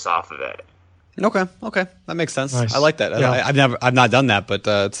basis off of it. Okay. That makes sense. Nice. I like that. Yeah. I've not done that, but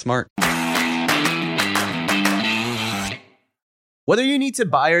it's smart. Whether you need to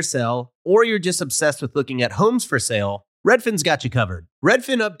buy or sell, or you're just obsessed with looking at homes for sale, Redfin's got you covered.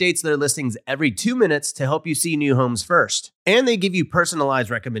 Redfin updates their listings every 2 minutes to help you see new homes first. And they give you personalized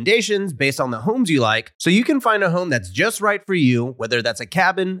recommendations based on the homes you like, so you can find a home that's just right for you, whether that's a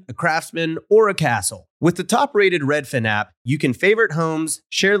cabin, a craftsman, or a castle. With the top-rated Redfin app, you can favorite homes,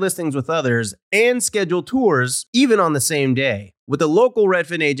 share listings with others, and schedule tours even on the same day. with a local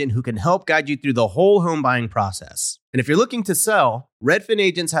Redfin agent who can help guide you through the whole home buying process. And if you're looking to sell, Redfin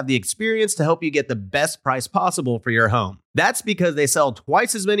agents have the experience to help you get the best price possible for your home. That's because they sell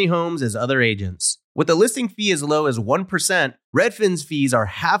twice as many homes as other agents. With a listing fee as low as 1%, Redfin's fees are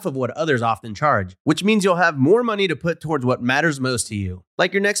half of what others often charge, which means you'll have more money to put towards what matters most to you,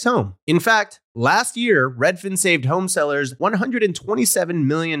 like your next home. In fact, last year, Redfin saved home sellers $127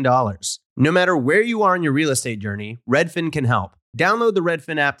 million. No matter where you are in your real estate journey, Redfin can help. Download the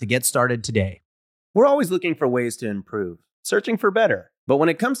Redfin app to get started today. We're always looking for ways to improve, searching for better. But when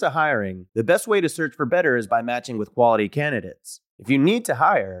it comes to hiring, the best way to search for better is by matching with quality candidates. If you need to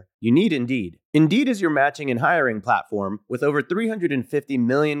hire, you need Indeed. Indeed is your matching and hiring platform with over 350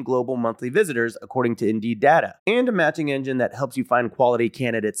 million global monthly visitors according to Indeed data, and a matching engine that helps you find quality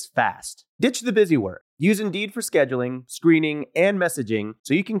candidates fast. Ditch the busy work. Use Indeed for scheduling, screening, and messaging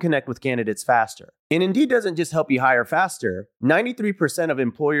so you can connect with candidates faster. And Indeed doesn't just help you hire faster. 93% of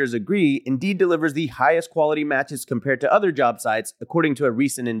employers agree Indeed delivers the highest quality matches compared to other job sites, according to a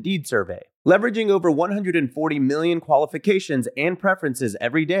recent Indeed survey. Leveraging over 140 million qualifications and preferences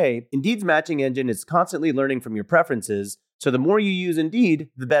every day, Indeed's matching engine is constantly learning from your preferences, so the more you use Indeed,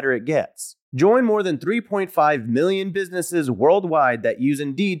 the better it gets. Join more than 3.5 million businesses worldwide that use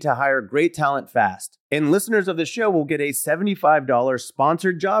Indeed to hire great talent fast. And listeners of the show will get a $75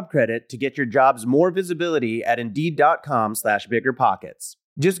 sponsored job credit to get your jobs more visibility at Indeed.com/biggerpockets.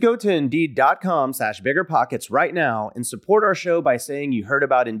 Just go to Indeed.com/biggerpockets right now and support our show by saying you heard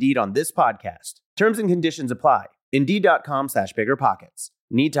about Indeed on this podcast. Terms and conditions apply. Indeed.com/biggerpockets.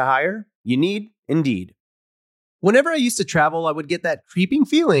 Need to hire? You need Indeed. Whenever I used to travel, I would get that creeping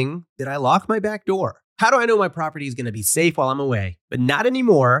feeling that I lock my back door. How do I know my property is going to be safe while I'm away? But not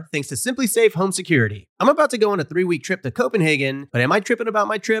anymore, thanks to Simply Safe Home Security. I'm about to go on a 3-week trip to Copenhagen, but am I tripping about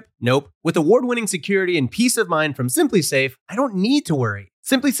my trip? Nope. With award-winning security and peace of mind from Simply Safe, I don't need to worry.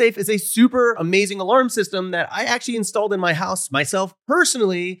 Simply Safe is a super amazing alarm system that I actually installed in my house myself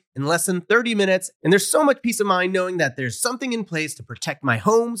personally in less than 30 minutes. And there's so much peace of mind knowing that there's something in place to protect my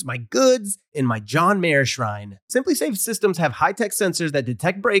homes, my goods, and my John Mayer shrine. Simply Safe systems have high-tech sensors that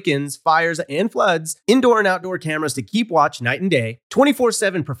detect break-ins, fires, and floods, indoor and outdoor cameras to keep watch night and day,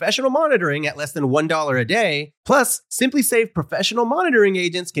 24/7 professional monitoring at less than $1 a day. Plus, Simply Safe professional monitoring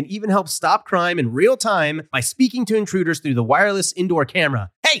agents can even help stop crime in real time by speaking to intruders through the wireless indoor camera.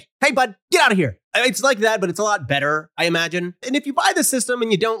 Hey, bud, get out of here. It's like that, but it's a lot better, I imagine. And if you buy the system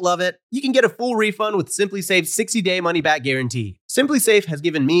and you don't love it, you can get a full refund with Simply Safe's 60-day money-back guarantee. Simply Safe has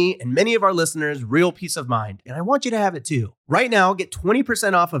given me and many of our listeners real peace of mind, and I want you to have it too. Right now, get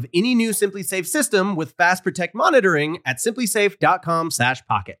 20% off of any new Simply Safe system with Fast Protect monitoring at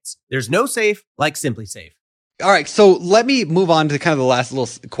simplysafe.com/pockets. There's no safe like Simply Safe. All right, so let me move on to kind of the last little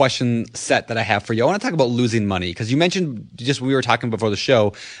question set that I have for you. I want to talk about losing money because you mentioned we were talking before the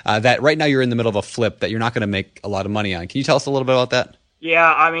show that right now you're in the middle of a flip that you're not going to make a lot of money on. Can you tell us a little bit about that?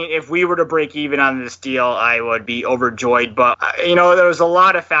 Yeah, I mean, if we were to break even on this deal, I would be overjoyed. But, there's a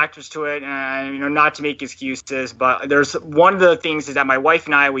lot of factors to it, and, not to make excuses. But there's one of the things is that my wife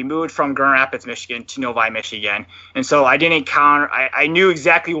and we moved from Grand Rapids, Michigan to Novi, Michigan. And so I didn't I knew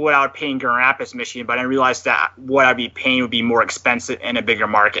exactly what I would pay in Grand Rapids, Michigan, but I realized that what I'd be paying would be more expensive in a bigger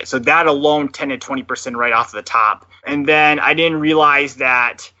market. So that alone, 10 to 20% right off the top. And then I didn't realize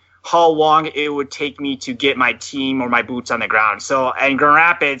that how long it would take me to get my team or my boots on the ground. So in Grand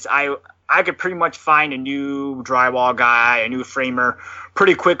Rapids, I could pretty much find a new drywall guy, a new framer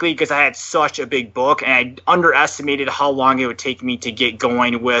pretty quickly because I had such a big book, and I underestimated how long it would take me to get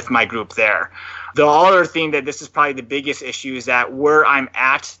going with my group there. The other thing that this is probably the biggest issue is that where I'm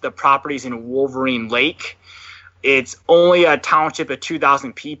at, the properties in Wolverine Lake, it's only a township of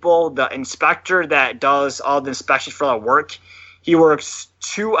 2,000 people. The inspector that does all the inspections for our work, he works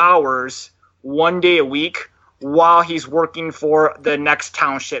 2 hours, 1 day a week while he's working for the next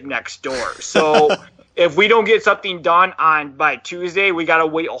township next door. So if we don't get something done by Tuesday, we got to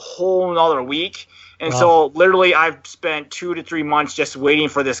wait a whole nother week. And so literally I've spent 2 to 3 months just waiting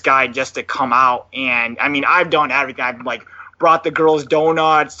for this guy just to come out. And I mean, I've done everything. I've brought the girls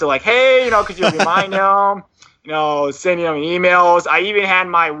donuts to hey, could you remind them? Sending him emails. I even had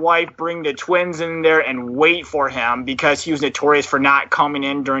my wife bring the twins in there and wait for him because he was notorious for not coming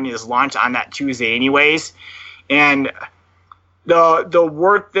in during his lunch on that Tuesday anyways. And the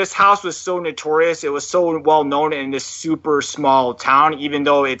work, this house was so notorious. It was so well known in this super small town, even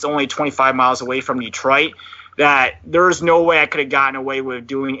though it's only 25 miles away from Detroit, that there's no way I could have gotten away with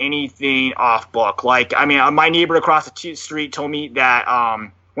doing anything off book. My neighbor across the street told me that,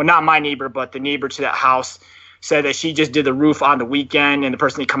 well, not my neighbor, but the neighbor to that house said that she just did the roof on the weekend and the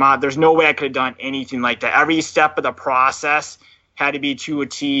person that come out. There's no way I could have done anything like that. Every step of the process had to be to a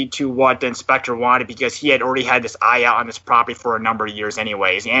T to what the inspector wanted because he had already had this eye out on this property for a number of years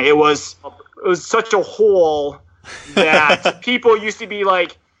anyways. And it was such a hole that people used to be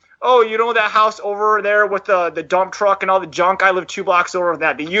like, oh, you know that house over there with the dump truck and all the junk? I live 2 blocks over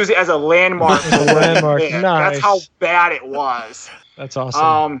that. They use it as a landmark. Nice. That's how bad it was. That's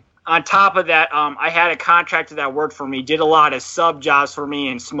awesome. On top of that, I had a contractor that worked for me, did a lot of sub jobs for me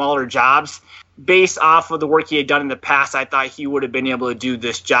and smaller jobs. Based off of the work he had done in the past, I thought he would have been able to do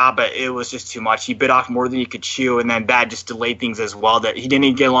this job, but it was just too much. He bit off more than he could chew, and then that just delayed things as well. That he didn't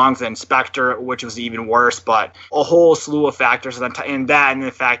even get along with the inspector, which was even worse, but a whole slew of factors. And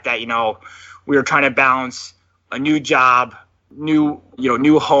the fact that, we were trying to balance a new job, new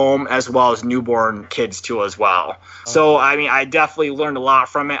home, as well as newborn kids too as well. So, I definitely learned a lot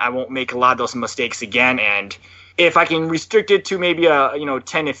from it. I won't make a lot of those mistakes again, and if I can restrict it to maybe a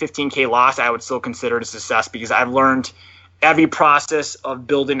 10 to 15K loss, I would still consider it a success because I've learned every process of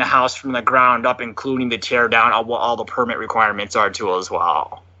building a house from the ground up, including the tear down of what all the permit requirements are too as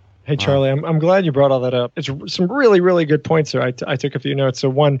well. Hey, Charlie, I'm glad you brought all that up. It's some really, really good points there. I took a few notes. So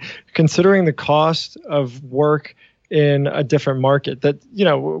one, considering the cost of work in a different market, that,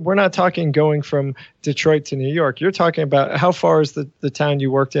 we're not talking going from Detroit to New York. You're talking about how far is the town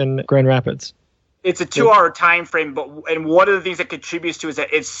you worked in, Grand Rapids? It's a 2-hour time frame, and one of the things that contributes to is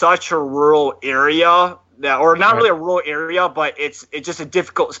that it's such a rural area really a rural area, but it's just a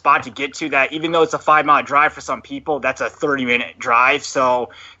difficult spot to get to. That even though it's a 5-mile drive for some people, that's a 30-minute drive. So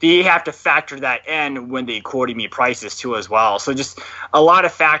you have to factor that in when they quoted me prices too as well. So just a lot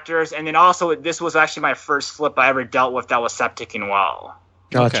of factors, and then also this was actually my first flip I ever dealt with that was septic and well.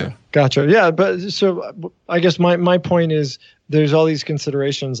 Gotcha. Yeah, but so I guess my point is there's all these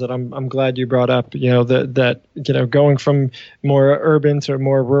considerations that I'm glad you brought up. That going from more urban to a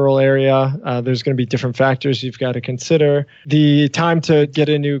more rural area, there's going to be different factors you've got to consider. The time to get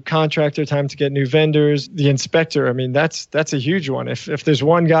a new contractor, time to get new vendors, the inspector. That's a huge one. If there's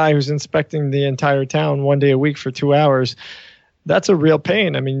one guy who's inspecting the entire town 1 day a week for 2 hours, that's a real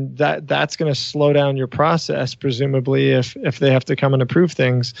pain. That's going to slow down your process, presumably, if they have to come and approve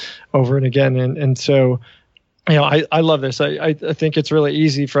things over and again. And so, I love this. I think it's really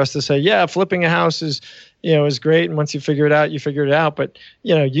easy for us to say, yeah, flipping a house is great. And once you figure it out, you figure it out. But,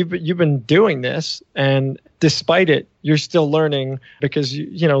 you've been doing this, and despite it, you're still learning because,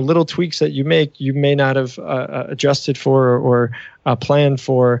 little tweaks that you make, you may not have adjusted for or planned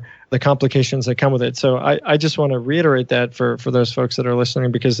for the complications that come with it. So I just want to reiterate that for those folks that are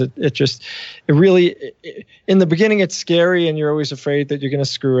listening, because it really, in the beginning, it's scary and you're always afraid that you're going to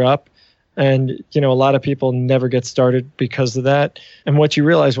screw up. And, a lot of people never get started because of that. And what you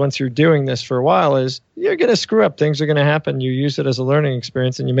realize once you're doing this for a while is you're going to screw up. Things are going to happen. You use it as a learning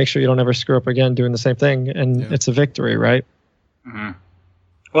experience and you make sure you don't ever screw up again doing the same thing. And It's a victory, right? Mm-hmm.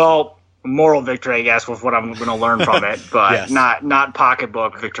 Well, moral victory, I guess, was what I'm going to learn from it, but yes. not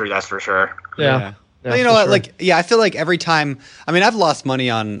pocketbook victory, that's for sure. Yeah. Well, you know what? Sure. I feel like every time, I've lost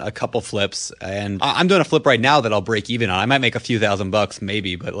money on a couple flips, and I'm doing a flip right now that I'll break even on. I might make a few $1,000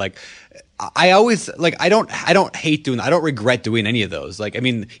 maybe, but I always, I don't hate doing, I don't regret doing any of those.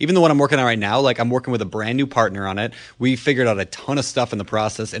 Even the one I'm working on right now, I'm working with a brand new partner on it. We figured out a ton of stuff in the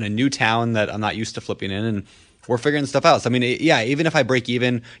process in a new town that I'm not used to flipping in, and we're figuring stuff out. So, even if I break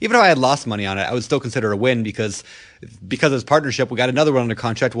even if I had lost money on it, I would still consider it a win because of this partnership, we got another one under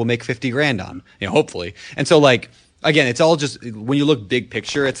contract we'll make $50,000 on, hopefully. And so, again, it's all just, when you look big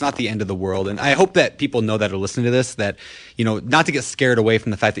picture, it's not the end of the world. And I hope that people know that are listening to this, that, not to get scared away from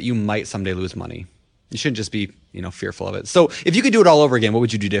the fact that you might someday lose money. You shouldn't just be, fearful of it. So if you could do it all over again, what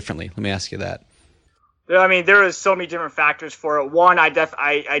would you do differently? Let me ask you that. There is so many different factors for it. One, I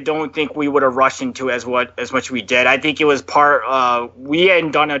don't think we would have rushed into it as much we did. I think it was we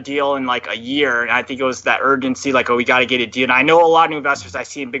hadn't done a deal in a year, and I think it was that urgency, we got to get a deal. And I know a lot of new investors I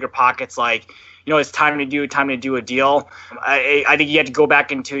see in bigger pockets, it's time to do a deal. I think you have to go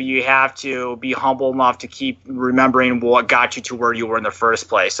back into, you have to be humble enough to keep remembering what got you to where you were in the first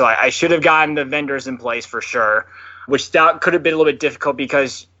place. So I should have gotten the vendors in place for sure, which that could have been a little bit difficult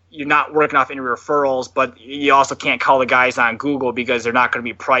because you're not working off any referrals, but you also can't call the guys on Google because they're not going to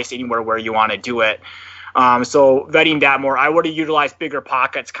be priced anywhere where you want to do it. So vetting that more, I would have utilized bigger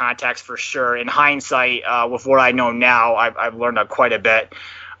pockets contacts for sure. In hindsight, with what I know now, I've learned quite a bit.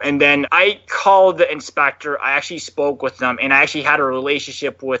 And then I called the inspector. I actually spoke with them, and I actually had a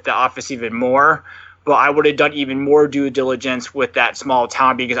relationship with the office even more. But I would have done even more due diligence with that small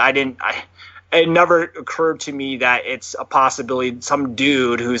town because it never occurred to me that it's a possibility some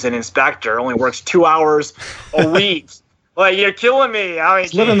dude who's an inspector only works 2 hours a week. You're killing me.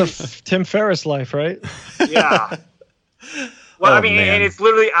 He's living the Tim Ferriss life, right? Yeah. Well, I mean, and it's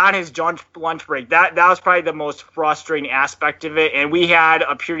literally on his lunch break. That was probably the most frustrating aspect of it. And we had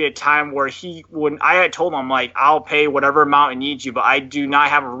a period of time where I had told him, I'm like, I'll pay whatever amount I need you, but I do not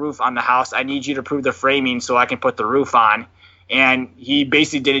have a roof on the house. I need you to approve the framing so I can put the roof on. And he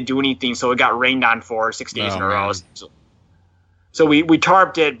basically didn't do anything, so it got rained on for 6 days in a row. So we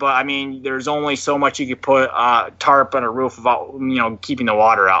tarped it, but I mean, there's only so much you could put tarp on a roof without keeping the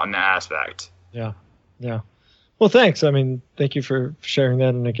water out in that aspect. Yeah. Well, thanks. I mean, thank you for sharing that.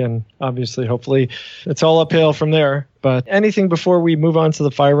 And again, obviously, hopefully, it's all uphill from there. But anything before we move on to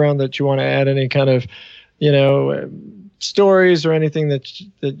the fire round that you want to add? Any kind of, stories or anything that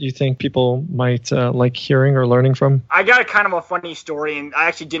you think people might like hearing or learning from? I got kind of a funny story, and I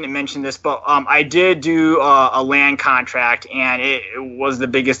actually didn't mention this, but I did do a land contract, and it was the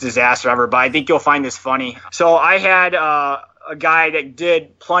biggest disaster ever. But I think you'll find this funny. So I had a guy that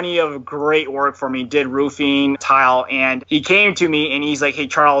did plenty of great work for me, did roofing, tile, and he came to me and he's like, hey,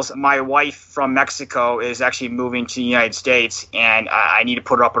 Charles, my wife from Mexico is actually moving to the United States, and I need to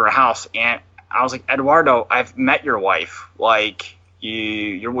put her up in her house. And I was like, Eduardo, I've met your wife. Like,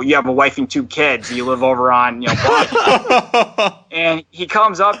 you have a wife and 2 kids. You live over on, Boston. And he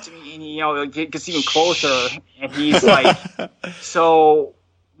comes up to me and, gets even closer. And he's like, so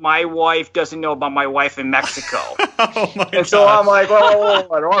my wife doesn't know about my wife in Mexico. And so I'm like,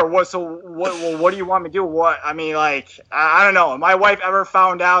 what do you want me to do? What? I mean, like, I don't know. If my wife ever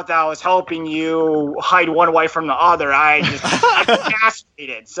found out that I was helping you hide one wife from the other, I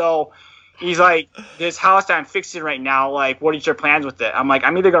castrated. So he's like, this house that I'm fixing right now, like, what are your plans with it? I'm like,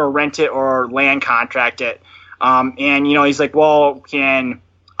 I'm either going to rent it or land contract it. And, he's like, well, can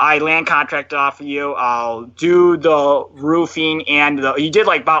I land contract it off of you? I'll do the roofing and he did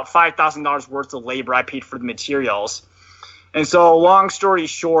like about $5,000 worth of labor. I paid for the materials. And so long story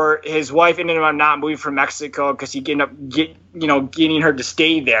short, his wife ended up not moving from Mexico because he ended up getting her to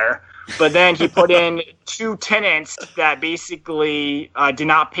stay there. But then he put in 2 tenants that basically did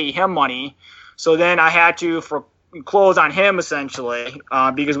not pay him money. So then I had to close on him essentially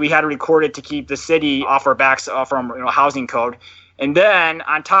because we had to record it to keep the city off our backs from housing code. And then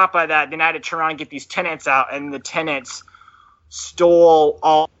on top of that, then I had to turn around and get these tenants out, and the tenants stole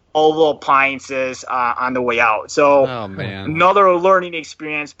all the appliances on the way out. So another learning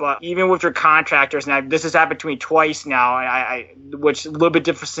experience. But even with your contractors, and this has happened to me twice now, which is a little bit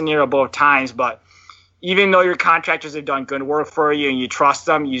different scenario both times, but even though your contractors have done good work for you and you trust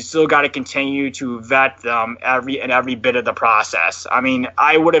them, you still got to continue to vet them every bit of the process. I mean,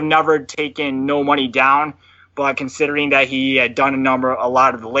 I would have never taken no money down, but considering that he had done a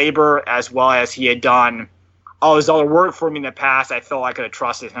lot of the labor as well as he had done all his other work for me in the past, I felt I could have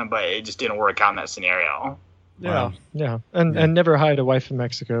trusted him, but it just didn't work out in that scenario. Yeah, yeah. And never hide a wife in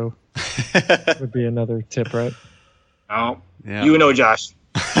Mexico would be another tip, right? Oh, yeah. You know, Josh.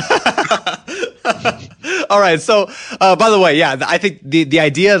 All right. So, by the way, yeah, I think the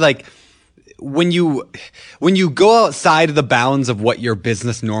idea, like, when you go outside of the bounds of what your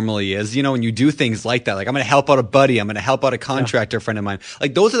business normally is, when you do things like that, like I'm going to help out a buddy, I'm going to help out a contractor friend of mine.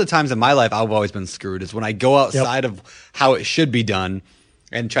 Like those are the times in my life I've always been screwed, is when I go outside of how it should be done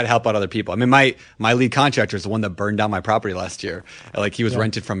and try to help out other people. I mean, my lead contractor is the one that burned down my property last year. Like he was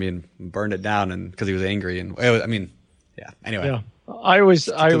rented from me and burned it down, and because he was angry. And anyway. Yeah. I always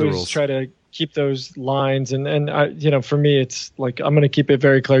try to keep those lines, and for me, it's like, I'm going to keep it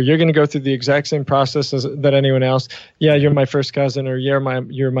very clear. You're going to go through the exact same process that anyone else. Yeah, you're my first cousin, or you're my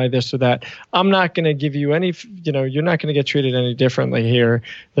this or that. I'm not going to give you any, you're not going to get treated any differently here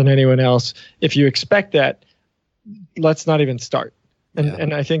than anyone else. If you expect that, let's not even start.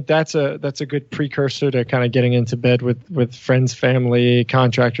 And I think that's a good precursor to kind of getting into bed with friends, family,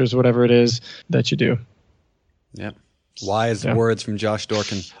 contractors, whatever it is that you do. Yeah. Wise words from Josh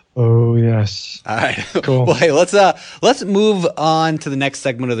Dorkin. Oh, yes. All right. Cool. Well, hey, let's move on to the next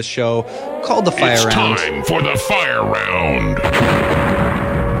segment of the show called the Fire Round. It's time for the Fire Round.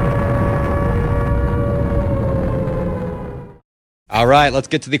 All right, let's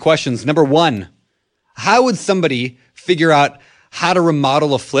get to the questions. Number 1, how would somebody figure out how to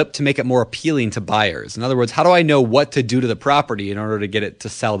remodel a flip to make it more appealing to buyers? In other words, how do I know what to do to the property in order to get it to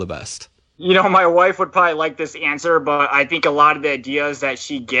sell the best? My wife would probably like this answer, but I think a lot of the ideas that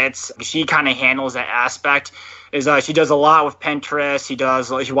she gets, she kind of handles that aspect. Is she does a lot with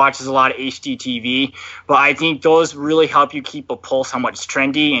Pinterest. She watches a lot of HGTV, but I think those really help you keep a pulse on what's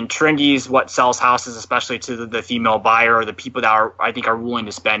trendy, and trendy is what sells houses, especially to the female buyer or the people that are willing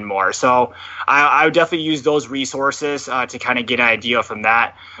to spend more. So I would definitely use those resources to kind of get an idea from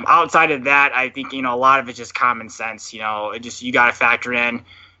that. Outside of that, I think a lot of it's just common sense. You got to factor in.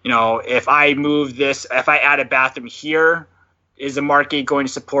 If I add a bathroom here, is the market going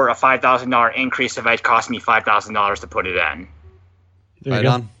to support a $5,000 increase if it cost me $5,000 to put it in? Right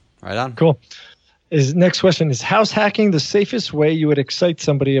on. Cool. Next question is house hacking the safest way you would excite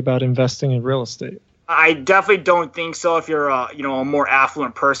somebody about investing in real estate? I definitely don't think so if you're a more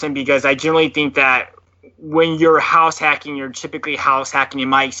affluent person, because I generally think that when you're house hacking, you're typically house hacking, in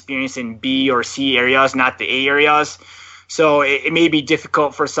my experience, in B or C areas, not the A areas. So it may be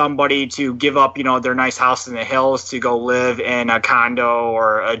difficult for somebody to give up, their nice house in the hills to go live in a condo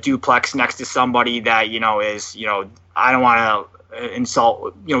or a duplex next to somebody that, is, I don't want to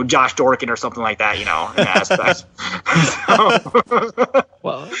insult, Josh Dorkin or something like that, in that aspect.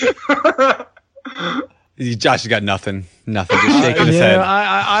 Well, Josh has got nothing, just shaking his head.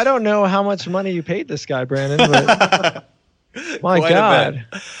 I don't know how much money you paid this guy, Brandon, but my God.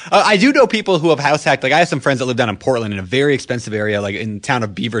 I do know people who have house hacked. Like I have some friends that live down in Portland in a very expensive area, like in the town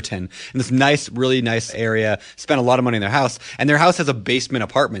of Beaverton, in this nice, really nice area, spent a lot of money in their house. And their house has a basement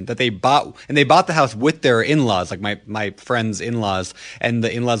apartment that they bought, and they bought the house with their in-laws, like my friend's in-laws, and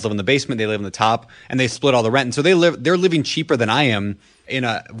the in-laws live in the basement, they live in the top, and they split all the rent. And so they're living cheaper than I am in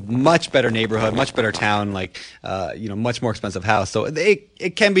a much better neighborhood, much better town, like, much more expensive house. So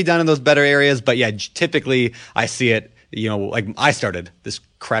it can be done in those better areas. But yeah, typically I see it, like I started this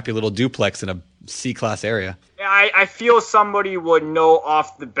crappy little duplex in a C-class area. I feel somebody would know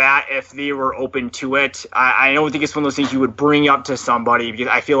off the bat if they were open to it. I don't think it's one of those things you would bring up to somebody, because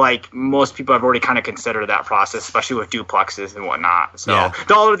I feel like most people have already kind of considered that process, especially with duplexes and whatnot. So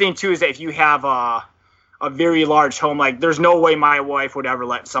The other thing too is that if you have a very large home, like there's no way my wife would ever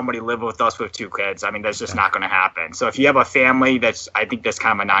let somebody live with us with 2 kids. I mean, that's just not going to happen. So if you have a family, I think that's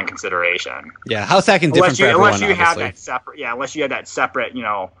kind of a non-consideration. Yeah, house hacking different for everyone, unless you have that separate,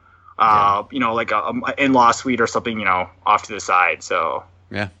 like a in-law suite or something, off to the side. So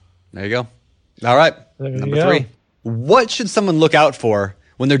yeah, there you go. All right, number 3. What should someone look out for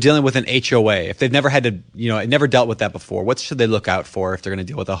when they're dealing with an HOA? If they've never had to, never dealt with that before, what should they look out for if they're going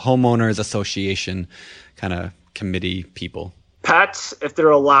to deal with a homeowners association kind of committee people? Pets, if they're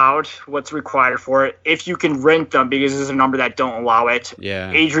allowed, what's required for it. If you can rent them, because there's a number that don't allow it.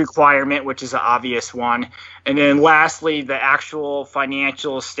 Yeah. Age requirement, which is an obvious one. And then lastly, the actual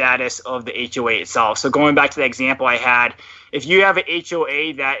financial status of the HOA itself. So going back to the example I had, if you have an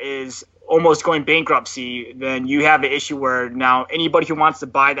HOA that is almost going bankruptcy, then you have an issue where now anybody who wants to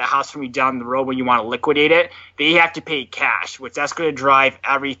buy that house from you down the road when you want to liquidate it, they have to pay cash, which that's going to drive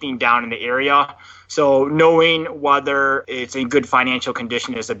everything down in the area. So knowing whether it's in good financial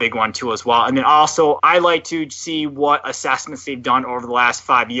condition is a big one too as well. And then also I like to see what assessments they've done over the last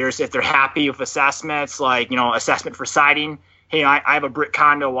 5 years. If they're happy with assessments, like, assessment for siding, hey, I have a brick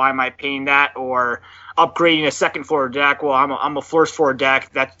condo, why am I paying that? Or upgrading a second floor deck, well, I'm a first floor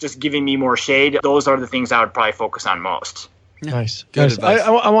deck, that's just giving me more shade. Those are the things I would probably focus on most. Nice. Good advice.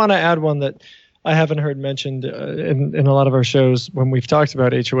 I want to add one that I haven't heard mentioned in a lot of our shows when we've talked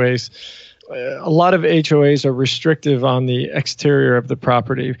about HOAs. A lot of HOAs are restrictive on the exterior of the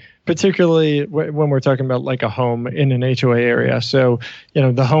property, particularly when we're talking about like a home in an HOA area. So,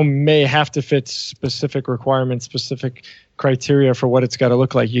 the home may have to fit specific requirements, specific criteria for what it's got to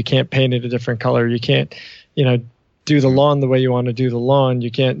look like. You can't paint it a different color. You can't, do the lawn the way you want to do the lawn.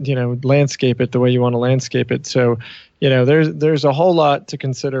 You can't, landscape it the way you want to landscape it. So, there's a whole lot to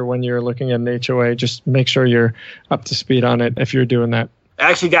consider when you're looking at an HOA. Just make sure you're up to speed on it if you're doing that.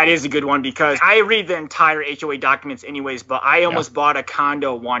 Actually, that is a good one, because I read the entire HOA documents anyways, but I almost bought a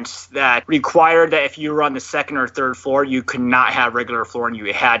condo once that required that if you were on the second or third floor, you could not have regular flooring.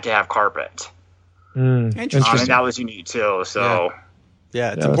 You had to have carpet. Interesting. And that was unique too. So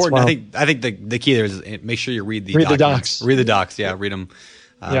yeah, it's important. I think the key there is make sure you read the docs. Read the docs. Yeah, read them,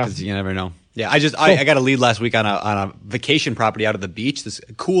 because you never know. Yeah, I got a lead last week on a vacation property out of the beach. This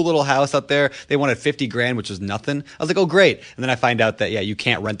cool little house out there. They wanted $50,000, which was nothing. I was like, oh great. And then I find out that you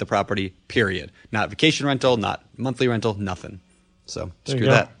can't rent the property. Period. Not vacation rental, not monthly rental, nothing. So screw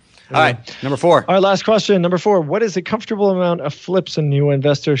that. All right, number 4. All right, last question. Number 4. What is a comfortable amount of flips a new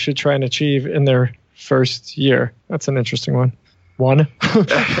investor should try and achieve in their first year? That's an interesting one. One.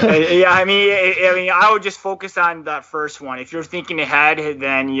 Yeah, I mean, I would just focus on that first one. If you're thinking ahead,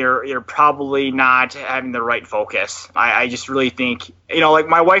 then you're probably not having the right focus. I just really think, like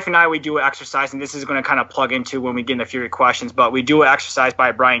my wife and I, we do an exercise, and this is going to kind of plug into when we get into a few questions, but we do an exercise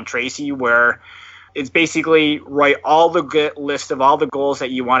by Brian Tracy where it's basically write all the list of all the goals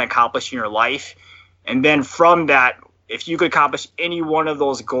that you want to accomplish in your life. And then from that, if you could accomplish any one of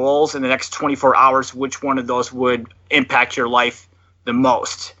those goals in the next 24 hours, which one of those would impact your life the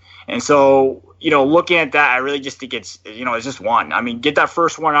most? And so looking at that, I really just think it's just one. I mean, get that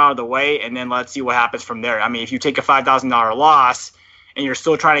first one out of the way, and then let's see what happens from there. I mean, if you take a $5,000 loss and you're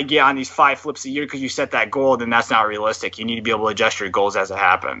still trying to get on these 5 flips a year because you set that goal, then that's not realistic. You need to be able to adjust your goals as it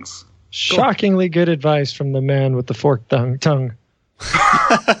happens. Shockingly good advice from the man with the forked tongue.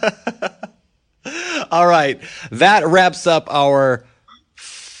 All right. That wraps up our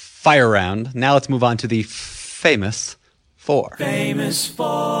fire round. Now let's move on to the famous four. Famous four.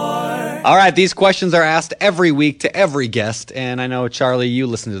 All right. These questions are asked every week to every guest. And I know, Charlie, you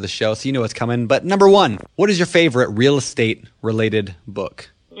listen to the show, so you know what's coming. But number one, what is your favorite real estate related book?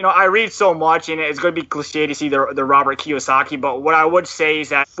 I read so much, and it's going to be cliche to see the Robert Kiyosaki, but what I would say is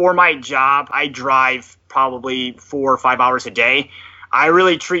that for my job, I drive probably 4 or 5 hours a day. I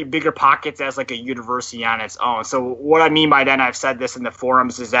really treat Bigger Pockets as like a university on its own. So what I mean by that, and I've said this in the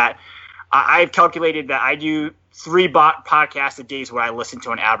forums, is that I've calculated that I do 3 podcasts a day is what I listen to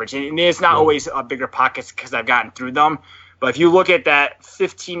on average. And it's not always Bigger Pockets because I've gotten through them. But if you look at that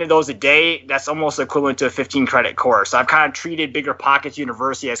 15 of those a day, that's almost equivalent to a 15-credit course. So I've kind of treated Bigger Pockets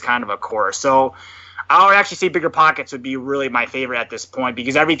University as kind of a course. So I would actually say Bigger Pockets would be really my favorite at this point,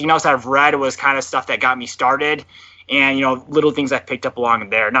 because everything else I've read was kind of stuff that got me started. And, little things I've picked up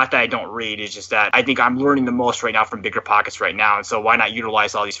along there. Not that I don't read, it's just that I think I'm learning the most right now from Bigger Pockets right now. And so why not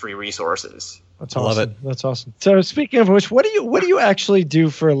utilize all these free resources? That's awesome. I love it. That's awesome. So speaking of which, what do you actually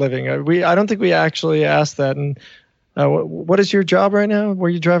do for a living? I don't think we actually asked that. And what is your job right now where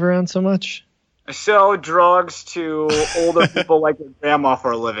you drive around so much? I sell drugs to older people like your grandma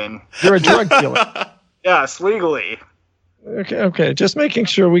for a living. You're a drug dealer. Yes, legally. Okay. Just making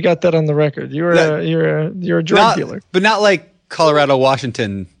sure we got that on the record. You're a drug dealer, but not like Colorado,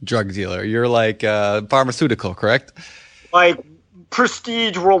 Washington drug dealer. You're like pharmaceutical, correct? Like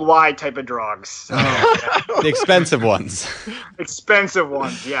prestige worldwide type of drugs. So, the expensive ones. Expensive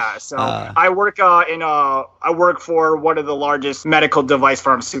ones, yeah. So I work for one of the largest medical device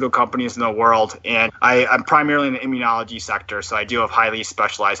pharmaceutical companies in the world, and I'm primarily in the immunology sector, so I do have highly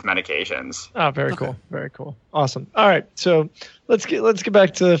specialized medications. Oh, very cool. Very cool. Awesome. All right, so let's get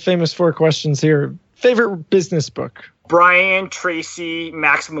back to the famous 4 questions here. Favorite business book? Brian Tracy,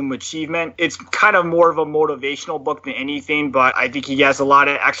 Maximum Achievement. It's kind of more of a motivational book than anything, but I think he has a lot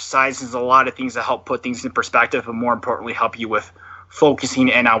of exercises, a lot of things that help put things in perspective, and more importantly, help you with focusing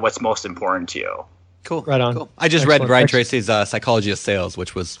in on what's most important to you. Cool. Right on. Cool. I just read Brian Tracy's Psychology of Sales,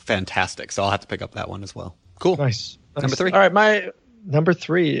 which was fantastic, so I'll have to pick up that one as well. Cool. Nice. Number 3. All right, my number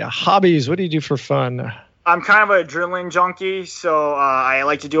 3, hobbies. What do you do for fun? I'm kind of an adrenaline junkie, so I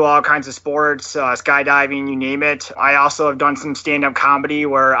like to do all kinds of sports, skydiving, you name it. I also have done some stand-up comedy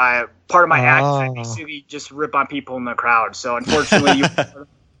where part of my act is I basically just rip on people in the crowd. So unfortunately,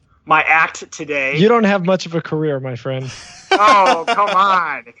 my act today. You don't have much of a career, my friend. Oh, come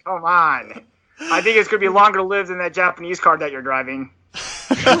on. I think it's going to be longer lived than that Japanese car that you're driving.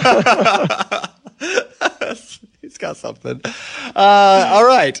 He's got something. All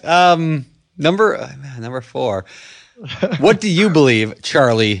right. Number 4. What do you believe,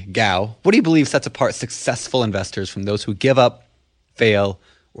 Charlie Gao? What do you believe sets apart successful investors from those who give up, fail,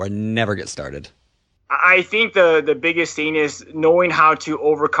 or never get started? I think the biggest thing is knowing how to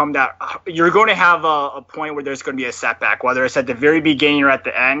overcome that. You're going to have a point where there's going to be a setback, whether it's at the very beginning or at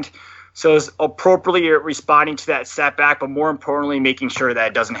the end. So it's appropriately responding to that setback, but more importantly, making sure that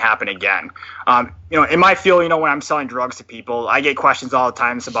it doesn't happen again. In my field, when I'm selling drugs to people, I get questions all the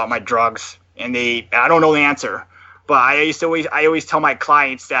time about my drugs, and I don't know the answer. But I always tell my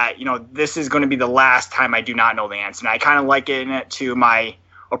clients that, this is going to be the last time I do not know the answer. And I kind of liken it to my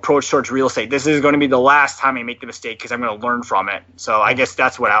approach towards real estate. This is going to be the last time I make the mistake because I'm going to learn from it. So I guess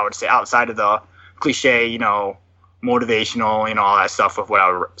that's what I would say outside of the cliche, motivational, all that stuff with what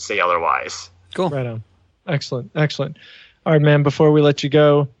I would say otherwise. Cool. Right on. Excellent. All right, man, before we let you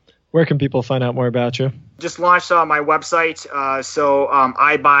go, where can people find out more about you? Just launched my website,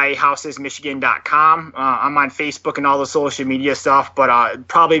 iBuyHousesMichigan.com. I'm on Facebook and all the social media stuff, but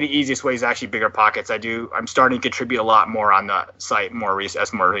probably the easiest way is actually Bigger Pockets. I'm starting to contribute a lot more on the site more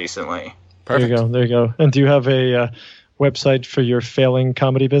recently. Perfect. There you go. And do you have a website for your failing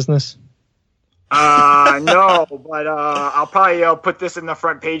comedy business? No, but I'll probably put this in the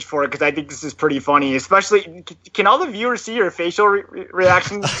front page for it because I think this is pretty funny. Especially, can all the viewers see your facial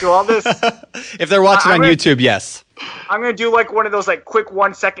reactions to all this? If they're watching on YouTube, yes. I'm gonna do like one of those like quick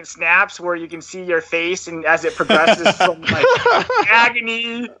 1-second snaps where you can see your face, and as it progresses from like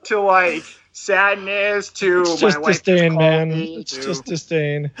agony to like sadness to it's just disdain, man. It's just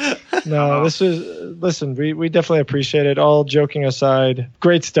disdain. No, listen, we definitely appreciate it. All joking aside,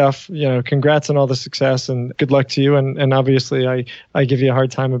 great stuff. Congrats on all the success and good luck to you. And obviously I give you a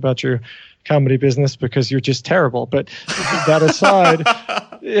hard time about your comedy business because you're just terrible. But that aside,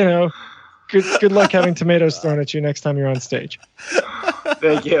 good luck having tomatoes thrown at you next time you're on stage.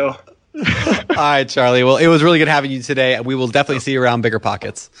 Thank you. All right, Charlie. Well, it was really good having you today. We will definitely see you around Bigger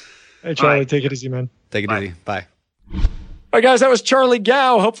Pockets. Hey, Charlie, take it easy, man. Take it easy. Bye. All right, guys, that was Charlie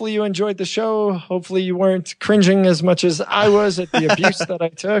Gao. Hopefully you enjoyed the show. Hopefully you weren't cringing as much as I was at the abuse that I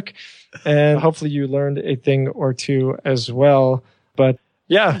took. And hopefully you learned a thing or two as well. But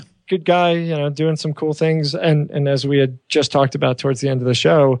yeah, good guy, doing some cool things. And as we had just talked about towards the end of the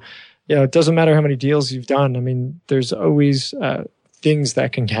show, it doesn't matter how many deals you've done. I mean, there's always things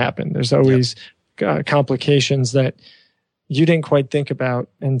that can happen. There's always complications that you didn't quite think about.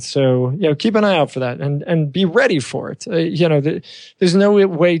 And so, keep an eye out for that and be ready for it. There's no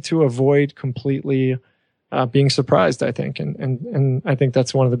way to avoid completely being surprised, I think. And I think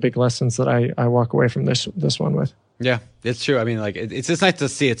that's one of the big lessons that I walk away from this one with. Yeah, it's true. I mean, like, it's just nice to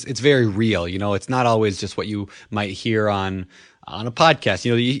see it's very real. It's not always just what you might hear on a podcast.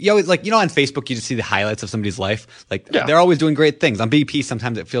 You always, like, on Facebook, you just see the highlights of somebody's life. Like, they're always doing great things. On BP,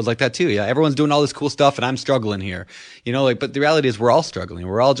 sometimes it feels like that too. Yeah, everyone's doing all this cool stuff and I'm struggling here. But the reality is we're all struggling.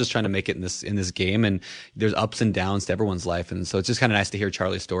 We're all just trying to make it in this game, and there's ups and downs to everyone's life. And so it's just kind of nice to hear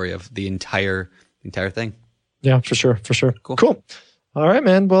Charlie's story of the entire thing. Yeah, for sure. Cool. All right,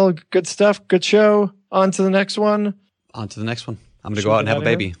 man. Well, good stuff. Good show. On to the next one. I'm going to go out and have a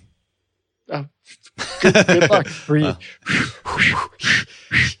baby. Oh, good luck for you.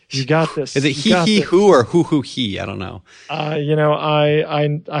 You got this. Is it he, who, or who, he? I don't know.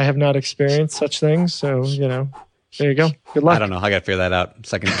 I have not experienced such things. So, there you go. Good luck. I don't know. I got to figure that out.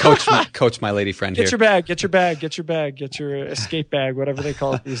 So I can coach my lady friend here. Get your escape bag, whatever they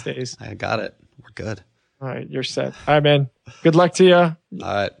call it these days. I got it. We're good. All right. You're set. All right, man. Good luck to you. All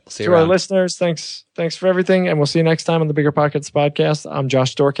right. See you to around. Our listeners, thanks for everything. And we'll see you next time on the Bigger Pockets podcast. I'm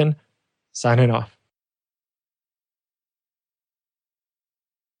Josh Dorkin, signing off.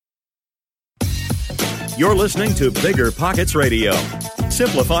 You're listening to Bigger Pockets Radio,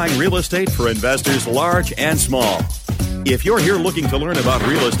 simplifying real estate for investors large and small. If you're here looking to learn about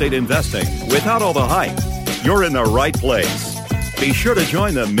real estate investing without all the hype, you're in the right place. Be sure to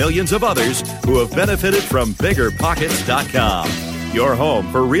join the millions of others who have benefited from BiggerPockets.com, your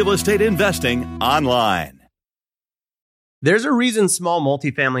home for real estate investing online. There's a reason small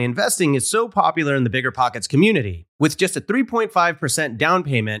multifamily investing is so popular in the Bigger Pockets community. With just a 3.5% down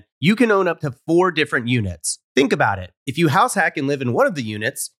payment, you can own up to 4 different units. Think about it. If you house hack and live in one of the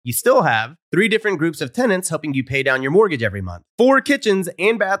units, you still have 3 different groups of tenants helping you pay down your mortgage every month, 4 kitchens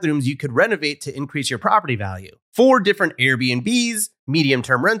and bathrooms you could renovate to increase your property value, 4 different Airbnbs,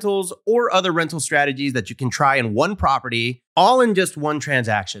 medium-term rentals, or other rental strategies that you can try in one property, all in just one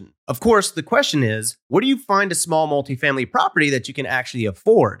transaction. Of course, the question is, where do you find a small multifamily property that you can actually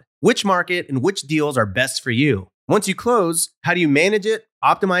afford? Which market and which deals are best for you? Once you close, how do you manage it,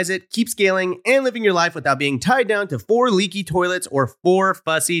 optimize it, keep scaling, and living your life without being tied down to 4 leaky toilets or 4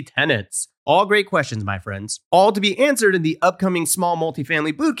 fussy tenants? All great questions, my friends. All to be answered in the upcoming Small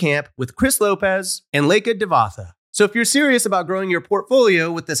Multifamily Bootcamp with Chris Lopez and Leica Devatha. So if you're serious about growing your portfolio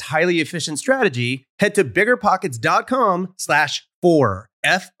with this highly efficient strategy, head to biggerpockets.com/4,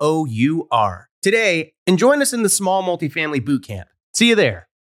 F-O-U-R, today and join us in the Small Multifamily Bootcamp. See you there.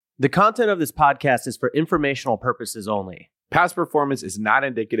 The content of this podcast is for informational purposes only. Past performance is not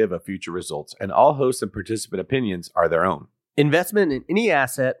indicative of future results, and all host and participant opinions are their own. Investment in any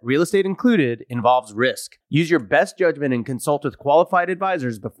asset, real estate included, involves risk. Use your best judgment and consult with qualified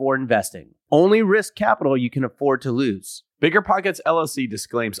advisors before investing. Only risk capital you can afford to lose. Bigger Pockets LLC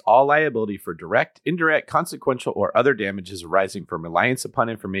disclaims all liability for direct, indirect, consequential, or other damages arising from reliance upon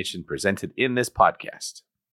information presented in this podcast.